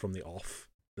Karloff from the off.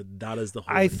 That is the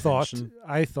whole intention.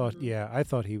 I thought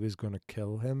he was going to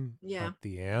kill him at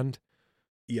the end.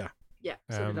 Yeah. Yeah,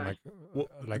 so did I.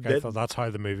 I thought that's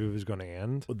how the movie was going to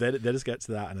end. Well, let us get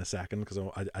to that in a second, because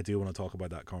I do want to talk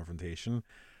about that confrontation.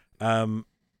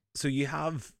 So you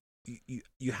have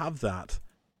that,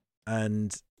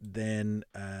 and then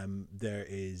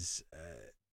there's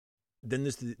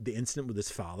the incident with his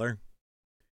father,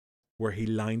 where he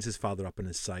lines his father up in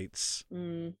his sights,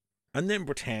 and then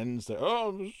pretends that, oh,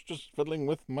 I was just fiddling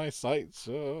with my sights.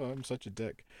 Oh, I'm such a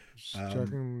dick. Just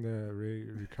checking the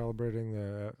recalibrating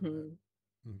the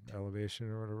Hmm. elevation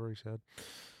or whatever he said.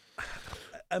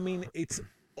 I mean, it's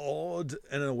odd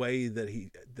in a way that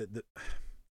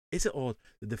is it odd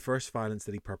that the first violence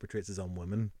that he perpetrates is on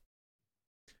women?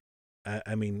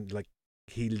 I mean, like,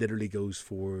 he literally goes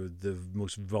for the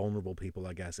most vulnerable people,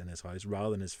 I guess, in his house, rather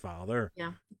than his father.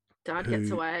 Yeah, Dad gets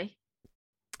Who- away.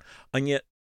 And yet,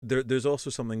 there's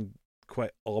also something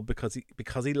quite odd because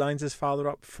he lines his father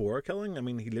up for a killing. I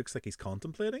mean, he looks like he's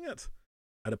contemplating it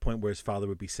at a point where his father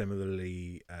would be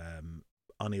similarly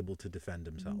unable to defend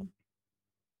himself.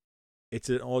 It's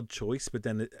an odd choice, but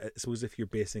then I suppose if you're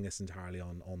basing this entirely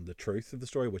on the truth of the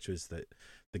story, which was that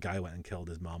the guy went and killed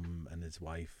his mum and his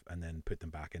wife and then put them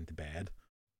back into bed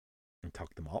and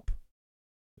tucked them up,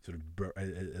 sort of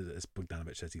as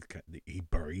Bogdanovich says, he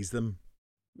buries them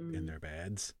in their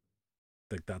beds.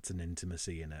 Like, that's an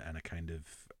intimacy and a kind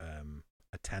of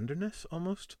a tenderness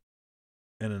almost,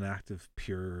 in an act of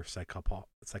pure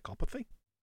psychopathy.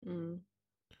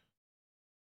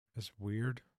 It's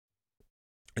weird.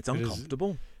 It's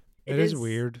uncomfortable. It is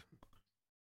weird.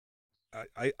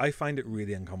 I find it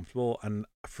really uncomfortable, and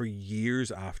for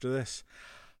years after this,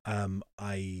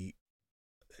 I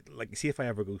like, see, if I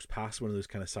ever goes past one of those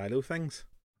kind of silo things,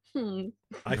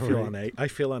 I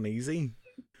feel uneasy.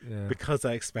 Yeah. Because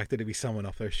I expected to be someone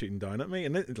up there shooting down at me,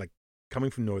 and it, like, coming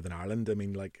from Northern Ireland, I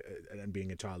mean, like, and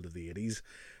being a child of the 80s,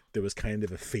 there was kind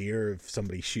of a fear of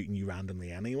somebody shooting you randomly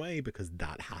anyway, because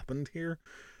that happened here.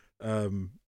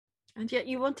 And yet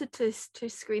you wanted to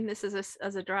screen this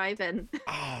as a drive-in.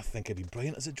 I think it'd be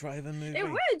brilliant as a drive-in movie. It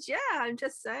would, yeah. I'm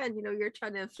just saying, you're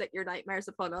trying to inflict your nightmares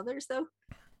upon others, though.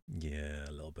 Yeah,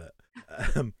 a little bit.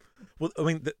 Well, I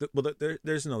mean,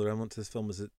 there's another element to this film,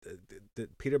 is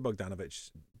that Peter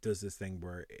Bogdanovich does this thing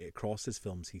where across his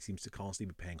films he seems to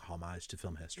constantly be paying homage to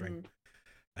film history.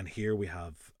 And here we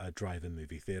have a drive-in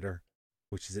movie theatre,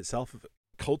 which is itself,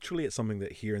 culturally, it's something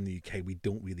that here in the UK we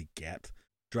don't really get.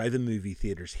 Drive-in movie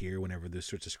theatres here, whenever those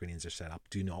sorts of screenings are set up,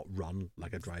 do not run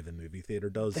like a drive-in movie theatre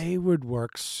does. They would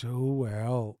work so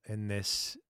well in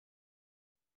this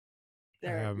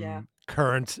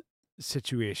current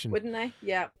situation. Wouldn't they?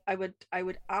 Yeah, I would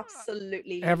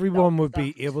absolutely. Everyone love would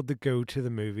that. be able to go to the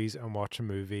movies and watch a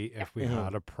movie if we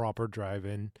had a proper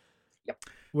drive-in. Yep.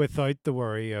 Without the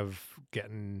worry of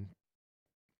getting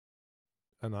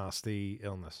a nasty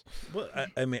illness. Well,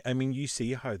 I mean, you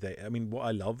see how they. I mean, what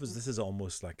I love is this is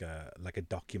almost like a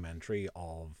documentary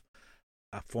of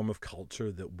a form of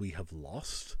culture that we have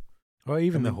lost. Or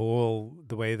even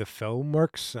the way the film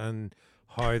works and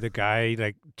how the guy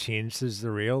like changes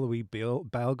the reel. The wee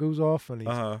bell goes off and he's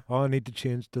I need to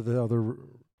change to the other.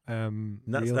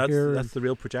 That's the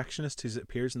real projectionist who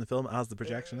appears in the film as the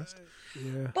projectionist.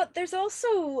 Yeah. But there's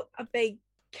also a big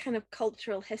kind of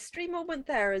cultural history moment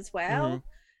there as well,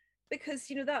 because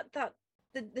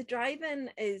the drive-in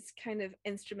is kind of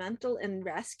instrumental in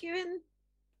rescuing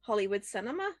Hollywood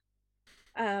cinema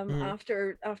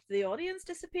after the audience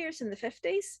disappears in the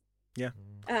 50s. Yeah.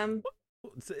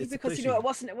 It's because it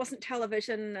wasn't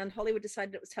television, and Hollywood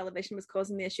decided it was television was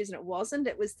causing the issues, and it wasn't.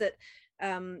 It was that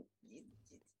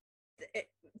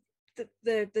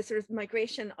the sort of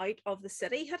migration out of the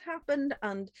city had happened,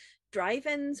 and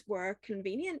drive-ins were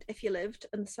convenient if you lived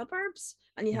in the suburbs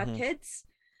and you had kids.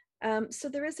 So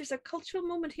there's a cultural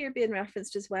moment here being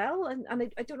referenced as well, and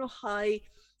I don't know how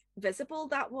visible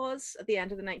that was at the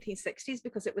end of the 1960s,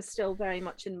 because it was still very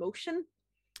much in motion.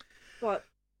 But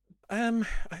I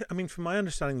mean, from my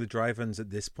understanding, the drive-ins at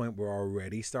this point were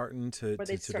already starting to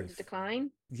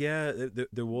decline. Yeah,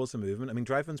 there was a movement. I mean,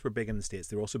 drive-ins were big in the States.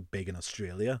 They were also big in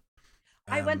Australia.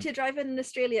 I went to a drive-in in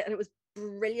Australia, and it was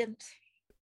brilliant.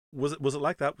 Was it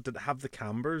like that? Did it have the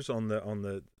cambers on the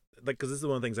like? Because this is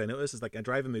one of the things I noticed is, like, a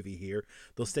drive-in movie here,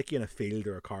 they'll stick you in a field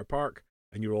or a car park,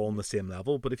 and you're all on the same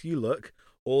level. But if you look,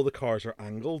 all the cars are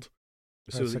angled.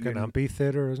 So it's like an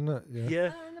amphitheater, isn't it?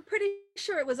 Yeah. I'm pretty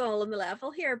sure it was all on the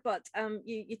level here, but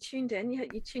you tuned in.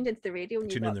 You tuned into the radio. And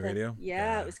tuned in the radio.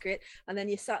 Yeah, it was great. And then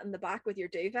you sat in the back with your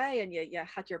duvet, and you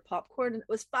had your popcorn, and it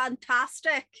was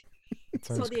fantastic.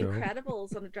 So the cool.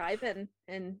 Incredibles on a drive-in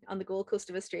on the Gold Coast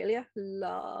of Australia.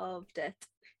 Loved it.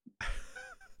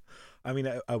 I mean,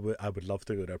 I would love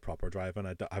to go to a proper drive-in.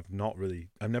 I've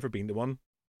never been to one,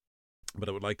 but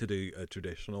I would like to do a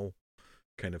traditional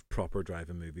kind of proper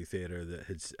drive-in movie theater that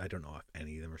has, I don't know if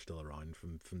any of them are still around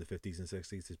from the 50s and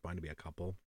 60s. There's bound to be a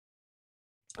couple.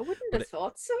 I wouldn't have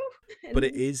thought so. But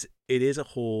it is a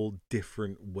whole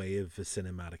different way of a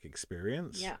cinematic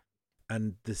experience. Yeah.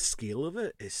 And the scale of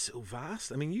it is so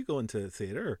vast. I mean, you go into a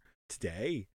theater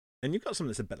today and you've got something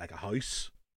that's a bit like a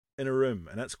house. in a room,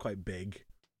 and that's quite big.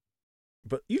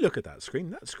 But you look at that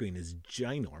screen is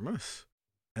ginormous.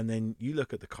 And then you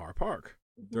look at the car park.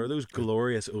 There are those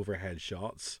glorious overhead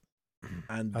shots.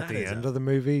 And At that the is end of the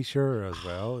movie, sure, as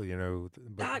well, you know,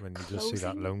 That when you just see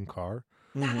that closing- lone car.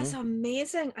 That is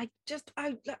amazing.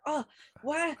 Wow,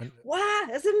 And- wow,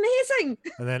 it's amazing.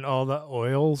 And then all the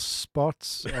oil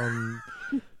spots on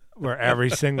where every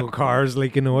single car is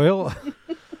leaking oil.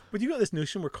 But you got this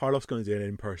notion where Karloff's going to do an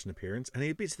in-person appearance, and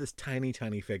he beats this tiny,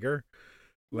 tiny figure,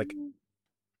 like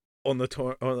on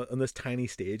this tiny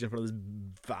stage in front of this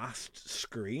vast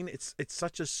screen. It's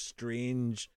such a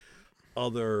strange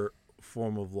other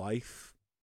form of life,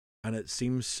 and it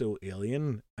seems so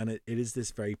alien, and it is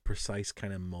this very precise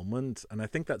kind of moment. And I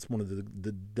think that's one of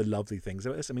the lovely things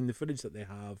about this. I mean, the footage that they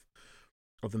have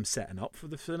of them setting up for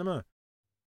the cinema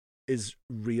is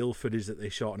real footage that they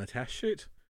shot in a test shoot.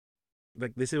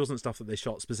 Like, this wasn't stuff that they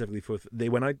shot specifically for. They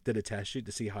went out, did a test shoot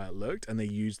to see how it looked, and they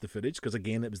used the footage because,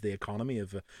 again, it was the economy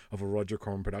of a Roger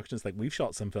Corman production. It's like, we've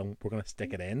shot some film, we're going to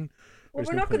stick it in. Well, There's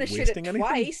we're no not going to point shoot it wasting anything.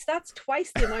 twice. That's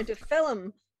twice the amount of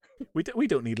film. We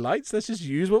don't need lights. Let's just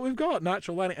use what we've got,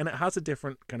 natural lighting, and it has a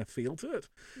different kind of feel to it.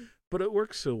 But it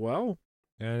works so well.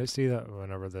 Yeah, I see that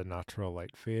whenever the natural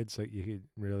light fades, like you could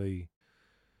really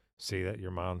see that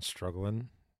your man's struggling.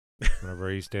 Whenever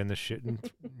he's doing the shooting,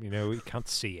 you know, you can't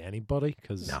see anybody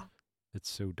because it's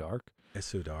so dark. It's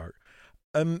so dark.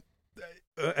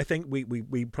 I think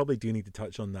we probably do need to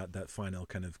touch on that final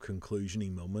kind of conclusion-y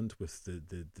moment with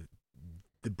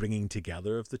the bringing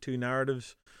together of the two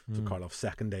narratives. So Karloff's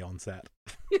second day on set.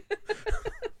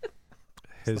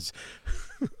 His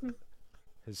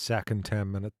second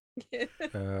 10-minute.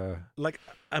 Like,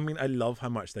 I mean, I love how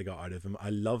much they got out of him. I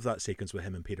love that sequence with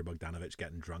him and Peter Bogdanovich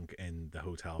getting drunk in the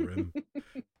hotel room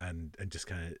and just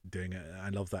kind of doing it. I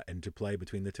love that interplay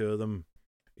between the two of them.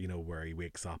 You know, where he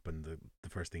wakes up and the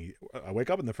first thing I wake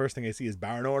up and the first thing I see is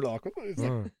Baron Orlok.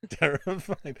 It's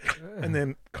terrifying. And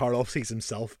then Karloff sees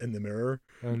himself in the mirror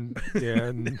And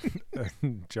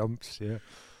and jumps, yeah.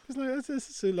 It's like, this is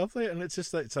so lovely, and it's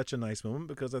just like such a nice moment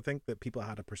because I think that people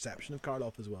had a perception of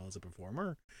Karloff as well as a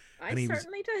performer. I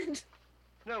certainly did.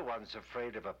 No one's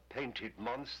afraid of a painted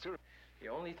monster. The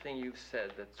only thing you've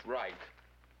said that's right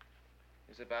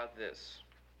is about this.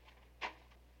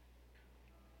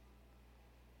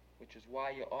 Which is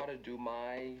why you ought to do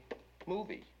my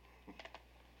movie.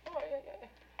 Oh,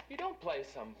 you don't play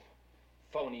some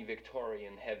phony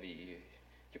Victorian heavy.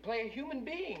 You play a human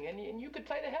being, and you could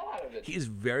play the hell out of it. He is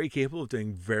very capable of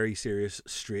doing very serious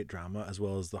straight drama as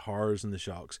well as the horrors and the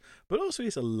shocks, but also he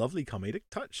has a lovely comedic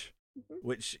touch,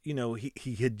 which, you know,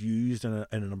 he had used in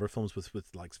a number of films with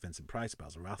like Vincent Price,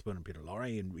 Basil Rathbone, and Peter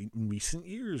Lorre in recent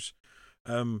years.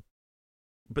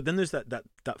 But then there's that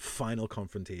final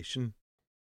confrontation,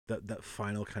 that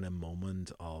final kind of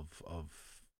moment of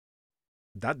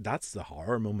that's the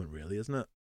horror moment, really, isn't it?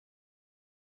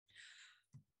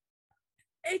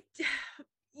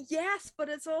 Yes, but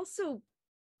it's also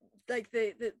like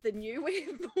the new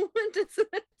wave moment, isn't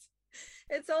it?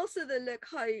 It's also the look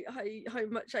how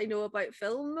much I know about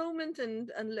film moment, and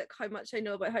look how much I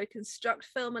know about how to construct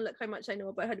film, and look how much I know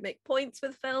about how to make points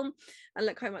with film, and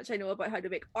look how much I know about how to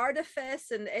make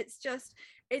artifice. And it's just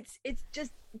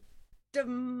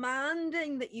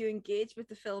demanding that you engage with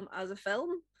the film as a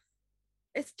film.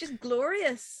 It's just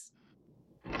glorious.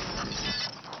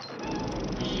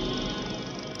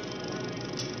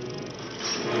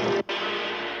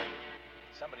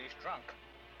 Somebody's drunk.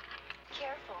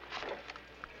 Careful.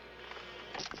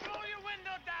 Roll your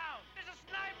window down. There's a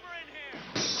sniper in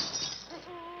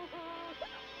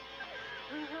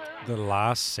here. The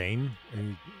last scene,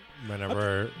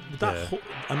 whenever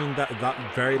that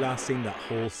very last scene, that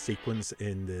whole sequence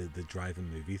in the drive-in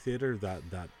movie theater,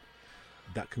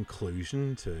 that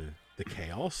conclusion to the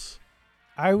chaos.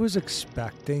 I was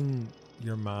expecting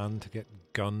your man to get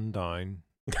gunned down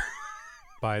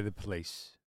by the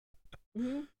police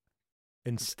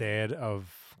instead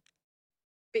of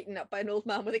Beaten up by an old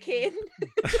man with a cane.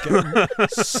 getting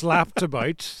slapped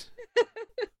about.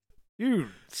 You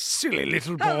silly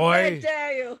little boy! How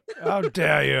dare you? How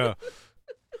dare you!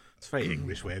 It's a very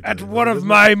English way of At doing it, one of isn't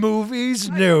my it? movies,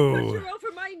 Put no. you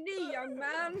over my knee, young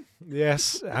man.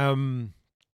 Yes.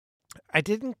 I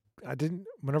didn't.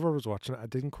 Whenever I was watching it, I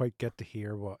didn't quite get to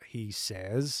hear what he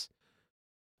says,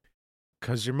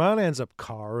 because your man ends up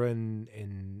cowering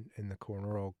in the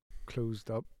corner, all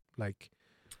closed up. Like,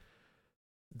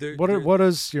 what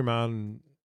does your man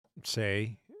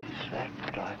say? That's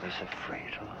what I was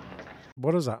afraid of.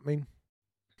 What does that mean?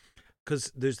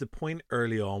 Because there's the point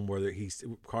early on where he's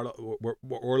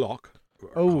Orlok.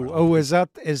 Oh, is that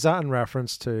in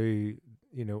reference to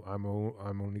I'm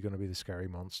only going to be the scary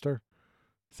monster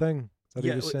thing that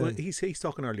he was saying. He's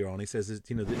talking earlier on. He says that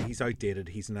he's outdated,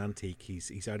 he's an antique,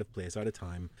 he's out of place, out of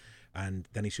time, and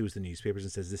then he shows the newspapers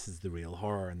and says this is the real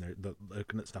horror, and they're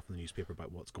looking at stuff in the newspaper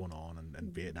about what's going on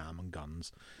and Vietnam and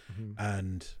guns,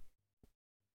 and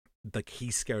like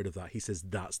he's scared of that. He says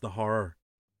that's the horror,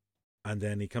 and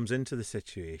then he comes into the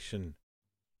situation,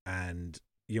 and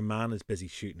your man is busy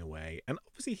shooting away, and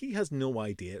obviously he has no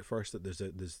idea at first that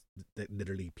that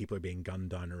literally people are being gunned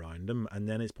down around him, and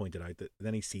then it's pointed out that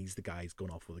then he sees the guys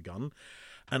going off with a gun,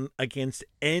 and against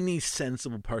any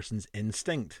sensible person's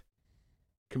instinct,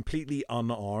 completely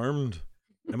unarmed.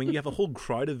 I mean, you have a whole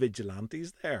crowd of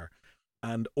vigilantes there,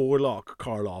 and Orlok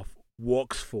Karloff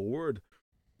walks forward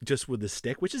just with a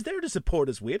stick, which is there to support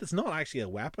his weight. It's not actually a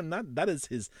weapon. That is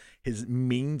his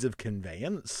means of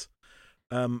conveyance.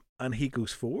 And he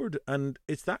goes forward, and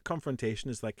it's that confrontation.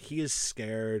 Is like he is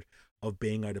scared of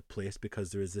being out of place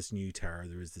because there is this new terror,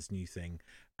 there is this new thing,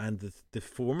 and the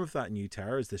form of that new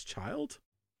terror is this child.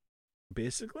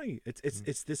 Basically,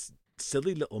 it's this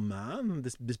silly little man,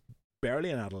 this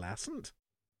barely an adolescent,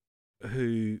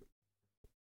 who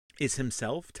is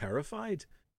himself terrified,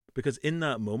 because in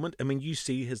that moment, I mean, you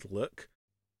see his look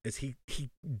as he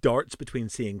darts between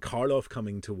seeing Karloff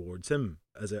coming towards him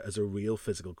as a real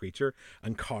physical creature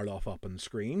and Karloff up on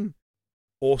screen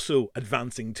also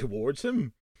advancing towards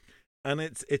him, and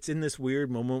it's in this weird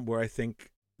moment where I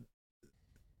think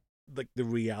like the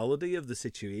reality of the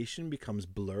situation becomes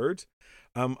blurred.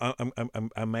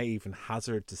 I may even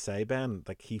hazard to say, Ben,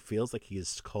 like he feels like he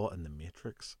is caught in the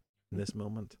Matrix in this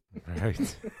moment.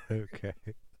 Right. Okay.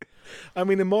 I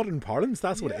mean, in modern parlance,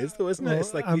 that's what it is, though, isn't it?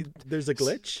 It's like there's a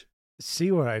glitch.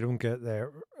 See what I don't get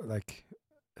there? Like,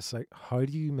 it's like, how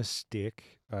do you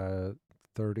mistake a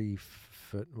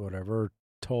 30-foot, whatever,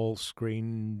 tall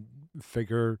screen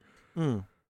figure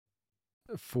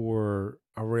for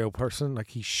a real person? Like,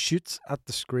 he shoots at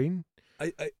the screen.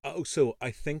 I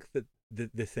think that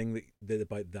the thing that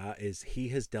about that is he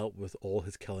has dealt with all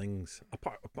his killings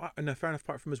apart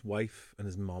from his wife and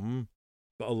his mum.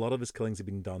 But a lot of his killings have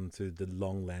been done through the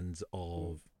long lens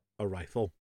of a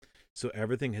rifle. So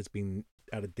everything has been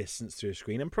at a distance through a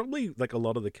screen. And probably like a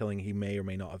lot of the killing he may or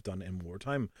may not have done in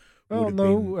wartime would have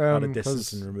been at a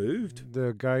distance and removed.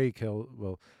 The guy he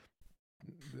killed,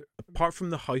 apart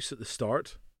from the house at the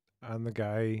start. And the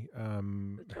guy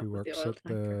who works at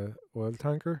the oil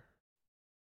tanker.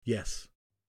 Yes.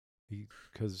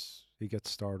 Because he gets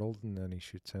startled and then he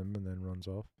shoots him and then runs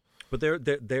off. But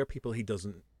they're people he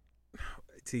doesn't...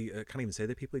 See, I can't even say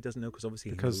the people he doesn't know because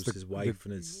obviously he knows his wife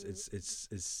and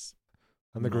his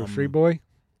and the grocery boy.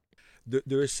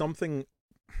 There is something.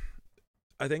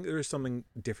 I think there is something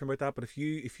different about that. But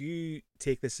if you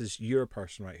take this as you're a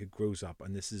person, right, who grows up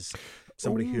and this is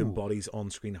somebody who embodies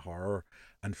on-screen horror,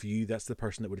 and for you that's the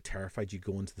person that would have terrified you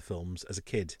going to the films as a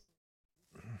kid,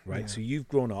 right? Yeah. So you've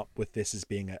grown up with this as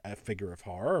being a figure of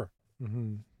horror.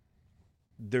 Mm-hmm.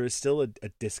 There is still a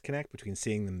disconnect between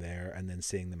seeing them there and then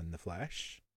seeing them in the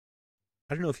flesh.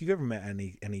 I don't know if you've ever met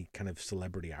any kind of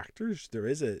celebrity actors.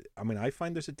 I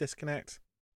find there's a disconnect.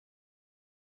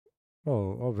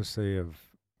 Well, obviously I've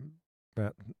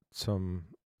met some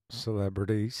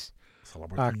celebrities,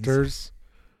 actors,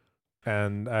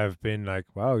 and I've been like,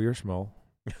 wow, you're small.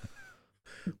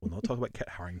 We'll not talk about Kit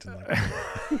Harington.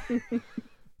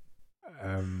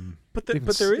 But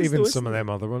there is even some of them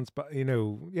other ones. But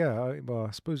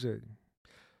I suppose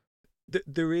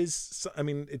there is. I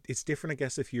mean, it's different, I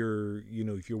guess, if you're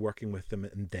working with them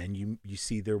and then you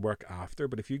see their work after.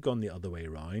 But if you've gone the other way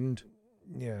around,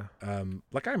 yeah.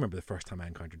 Like I remember the first time I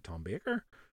encountered Tom Baker,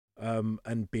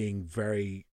 and being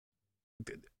very,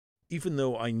 even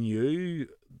though I knew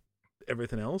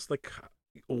everything else, like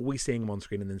always seeing him on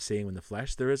screen and then seeing him in the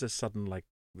flesh, there is a sudden like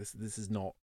this is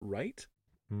not right.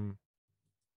 Mm.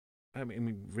 I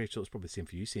mean, Rachel, it's probably the same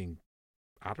for you seeing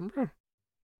Attenborough.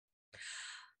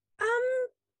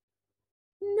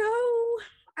 No,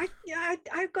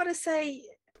 I've got to say,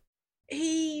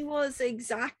 he was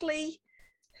exactly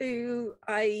who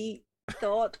I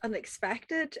thought and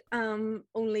expected.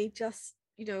 Only just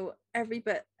every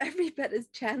bit as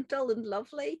gentle and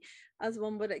lovely as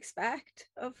one would expect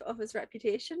of his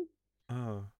reputation.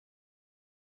 Oh,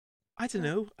 I don't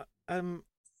know.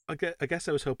 I guess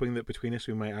I was hoping that between us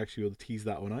we might actually be able to tease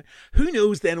that one out. Who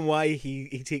knows then why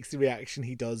he takes the reaction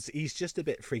he does? He's just a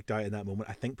bit freaked out in that moment.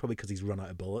 I think probably because he's run out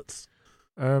of bullets.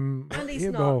 And he's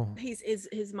not.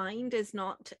 His mind is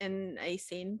not in a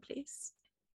sane place.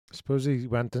 I suppose he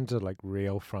went into like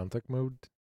real frantic mode.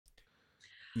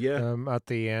 Yeah. At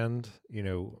the end,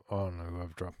 oh no,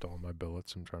 I've dropped all my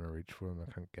bullets. I'm trying to reach for them.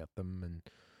 I can't get them, and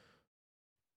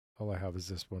all I have is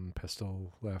this one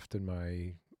pistol left in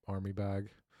my army bag.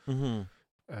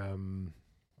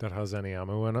 That has any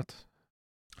ammo in it.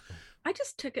 I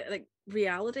just took it like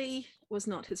reality was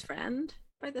not his friend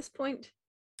by this point.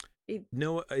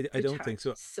 No, I don't think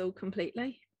so. So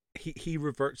completely. He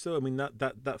reverts though. I mean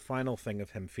that final thing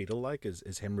of him fetal like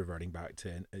is him reverting back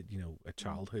to a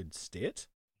childhood state.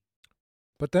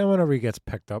 But then whenever he gets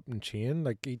picked up and chained,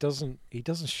 like he doesn't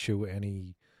show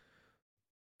any.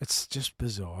 It's just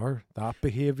bizarre, that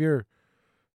behavior.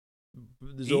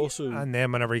 There's also, and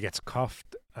then whenever he gets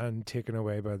cuffed and taken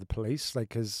away by the police,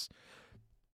 like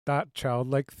that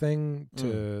childlike thing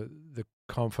to the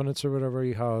confidence or whatever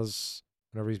he has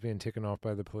whenever he's being taken off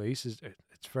by the police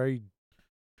it's very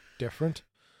different.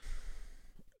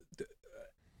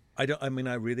 I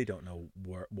really don't know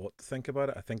what to think about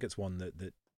it. I think it's one that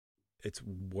it's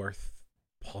worth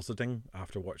positing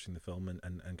after watching the film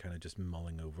and kind of just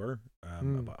mulling over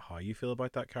about how you feel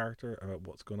about that character, about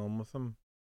what's going on with him.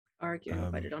 Arguing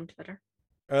about it on Twitter.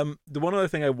 The one other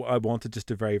thing I wanted just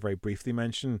to very, very briefly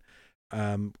mention,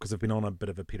 because I've been on a bit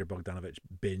of a Peter Bogdanovich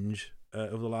binge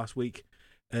over the last week,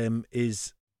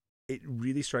 is it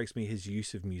really strikes me his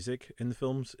use of music in the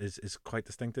films is quite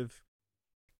distinctive.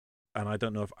 And I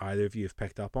don't know if either of you have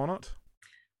picked up on it.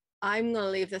 I'm going to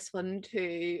leave this one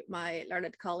to my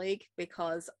learned colleague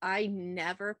because I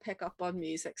never pick up on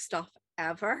music stuff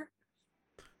ever.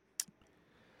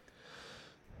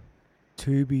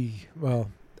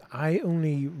 I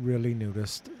only really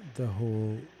noticed the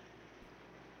whole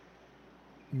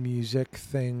music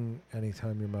thing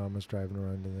anytime your mom was driving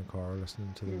around in the car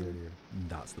listening to the radio.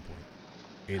 That's the point.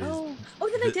 It then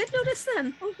I did notice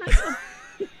then. Oh, nice one.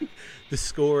 The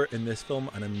score in this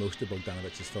film and in most of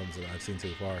Bogdanovich's films that I've seen so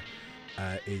far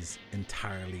is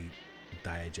entirely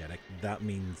diegetic. That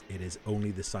means it is only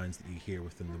the sounds that you hear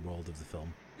within the world of the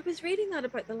film. I was reading that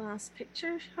about the Last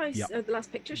Picture House, or the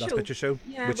Last Picture Show. Last Picture Show,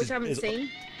 yeah, which I haven't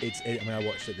seen. I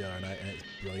watched it the other night and it's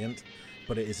brilliant,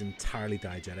 but it is entirely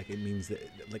diegetic. It means that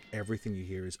like everything you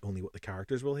hear is only what the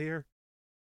characters will hear,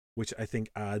 which I think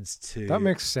adds to. That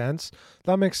makes sense.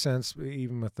 That makes sense,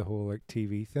 even with the whole like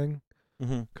TV thing,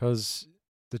 because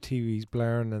the TV's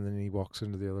blaring and then he walks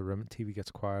into the other room, TV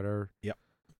gets quieter. Yep.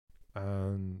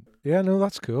 Yeah, no,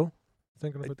 that's cool.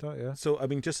 Thinking about that, yeah. So I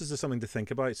mean, just as something to think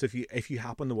about. So if you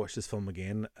happen to watch this film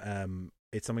again,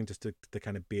 it's something just to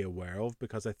kind of be aware of,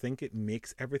 because I think it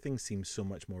makes everything seem so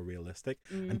much more realistic,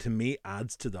 and to me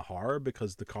adds to the horror,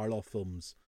 because the Karloff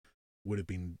films would have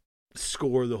been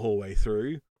score the whole way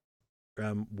through,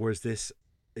 whereas this,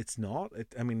 it's not.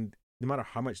 I mean, no matter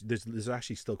how much there's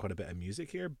actually still quite a bit of music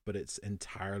here, but it's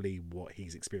entirely what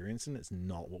he's experiencing. It's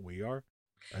not what we are.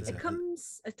 It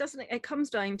comes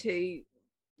down to,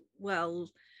 well,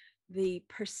 the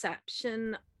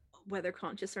perception, whether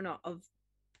conscious or not, of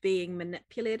being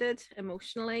manipulated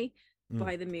emotionally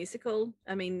by the musical.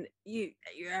 I mean, you're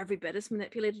every bit as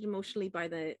manipulated emotionally by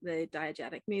the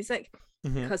diegetic music,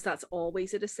 because that's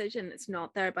always a decision. It's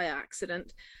not there by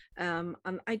accident. And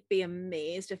I'd be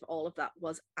amazed if all of that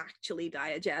was actually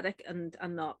diegetic and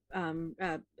not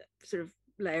sort of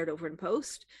layered over in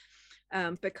post,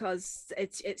 because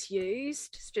it's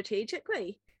used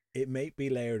strategically. It may be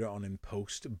layered on in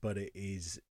post, but it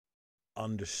is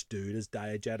understood as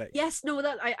diegetic. Yes, no,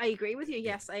 that I agree with you.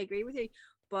 Yes, I agree with you.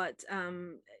 But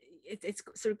it's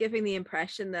sort of giving the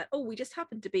impression that, we just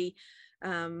happen to be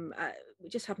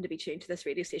tuned to this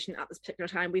radio station at this particular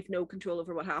time. We've no control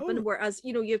over what happened. Whereas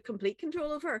you have complete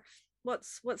control over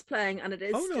what's playing, and it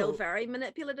is still very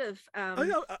manipulative.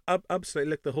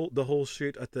 Absolutely. Like the whole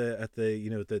shoot at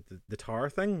the the tower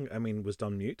thing, I mean, was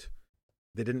done mute.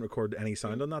 They didn't record any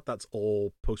sound on that. That's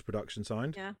all post-production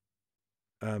sound. Yeah.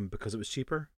 Because it was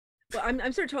cheaper. Well,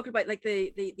 I'm sort of talking about like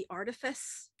the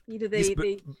artifice,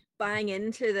 the buying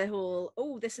into the whole,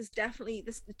 this is definitely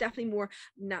more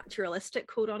naturalistic,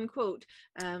 quote unquote,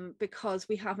 because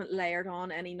we haven't layered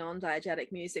on any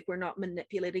non-diegetic music. We're not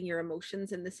manipulating your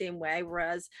emotions in the same way,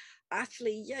 whereas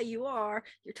actually, yeah, you are.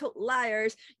 You're total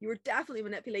liars. You were definitely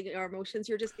manipulating our emotions.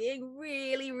 You're just being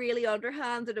really, really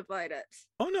underhanded about it.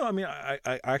 Oh no, I mean,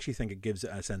 I actually think it gives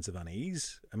it a sense of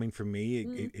unease. I mean, for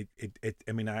me,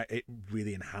 it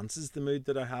really enhances the mood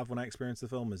that I have when I experience the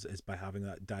film is by having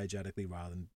that diegetically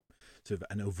rather than sort of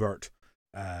an overt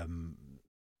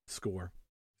score.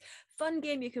 Fun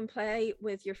game you can play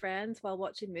with your friends while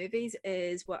watching movies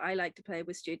is what I like to play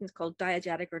with students, called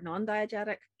diegetic or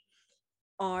non-diegetic.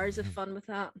 Hours of fun with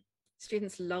that.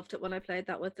 Students loved it when I played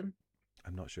that with them.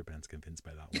 I'm not sure Ben's convinced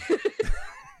by that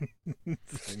one.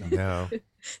 No.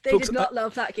 They Folks, did not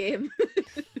love that game.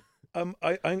 I'm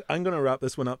going to wrap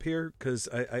this one up here because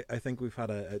I think we've had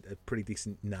a pretty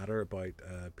decent natter about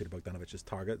Peter Bogdanovich's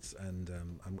Targets, and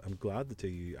I'm glad the two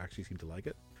of you actually seem to like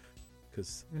it,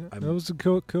 because it was a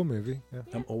cool movie. Yeah.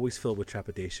 I'm always filled with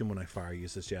trepidation when I fire you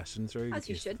suggestions through. As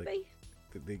you should be.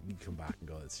 You come back and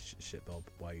go, it's shit, Bob.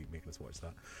 Why are you making us watch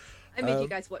that? I made you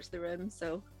guys watch The Room,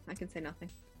 so I can say nothing.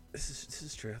 This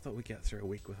is true. I thought we'd get through a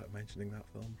week without mentioning that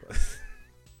film, but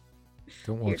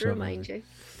don't watch Here to that remind movie. you.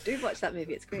 Do watch that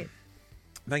movie, it's great.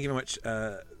 Thank you very much,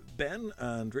 Ben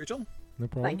and Rachel. No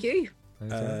problem. Thank you.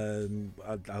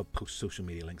 I'll post social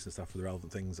media links and stuff for the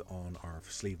relevant things on our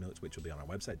sleeve notes, which will be on our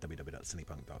website,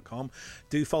 www.cinepunk.com.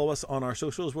 Do follow us on our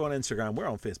socials. We're on Instagram, we're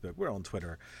on Facebook, we're on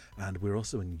Twitter, and we're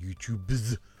also in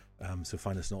YouTube. So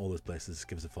find us in all those places.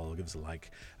 Give us a follow, give us a like.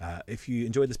 If you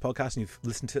enjoyed this podcast and you've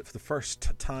listened to it for the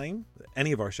first time,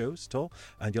 any of our shows at all,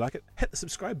 and you like it, hit the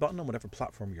subscribe button on whatever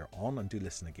platform you're on, and do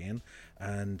listen again,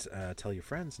 and tell your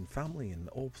friends and family and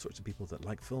all sorts of people that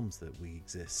like films that we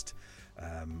exist,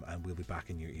 and we'll be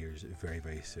back in your ears very,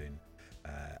 very soon.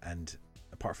 And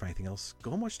apart from anything else,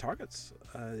 go and watch Targets.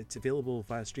 It's available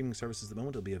via streaming services at the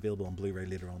moment. It'll be available on Blu-ray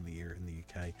later on in the year in the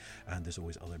UK, and there's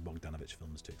always other Bogdanovich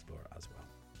films to explore as well.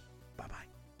 Bye-bye.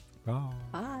 Bye.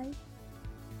 Bye.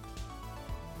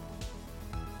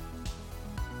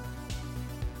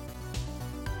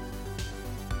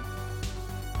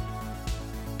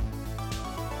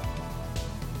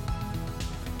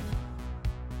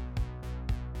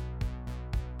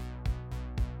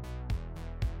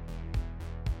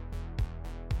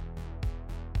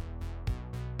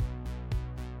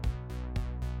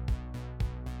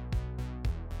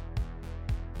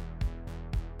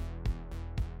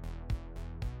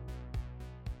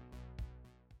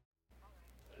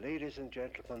 Ladies and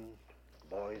gentlemen,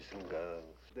 boys and girls,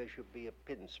 there should be a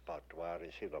pin spot to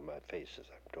iris in on my face as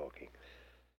I'm talking.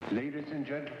 Ladies and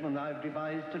gentlemen, I've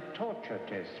devised a torture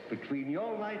test between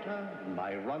your lighter and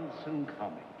my Ronson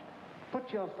Comet.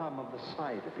 Put your thumb on the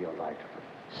side of your lighter.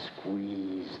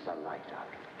 Squeeze the light out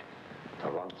of it. The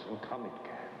Ronson Comet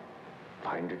can.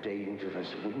 Find a dangerous,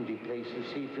 windy place and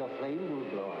see if your flame will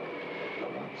blow out. The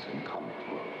Ronson Comet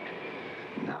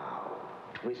won't. Now,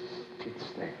 twist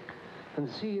its neck and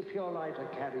see if your lighter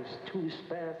carries 2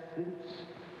 spare flints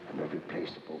and a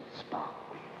replaceable spark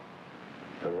wheel.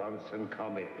 The Ronson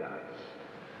Comet does.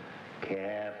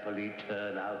 Carefully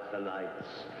turn out the lights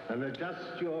and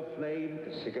adjust your flame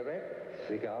to cigarette,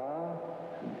 cigar,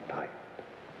 and pipe.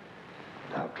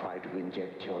 Now try to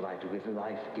inject your lighter with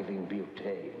life-giving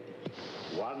butane.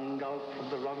 1 gulp from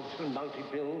the Ronson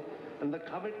multi-pill and the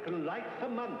Comet can light for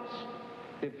months.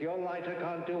 If your lighter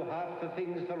can't do half the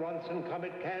things the Ronson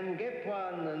Comet can, get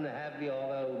one and have your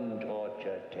own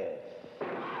torture test.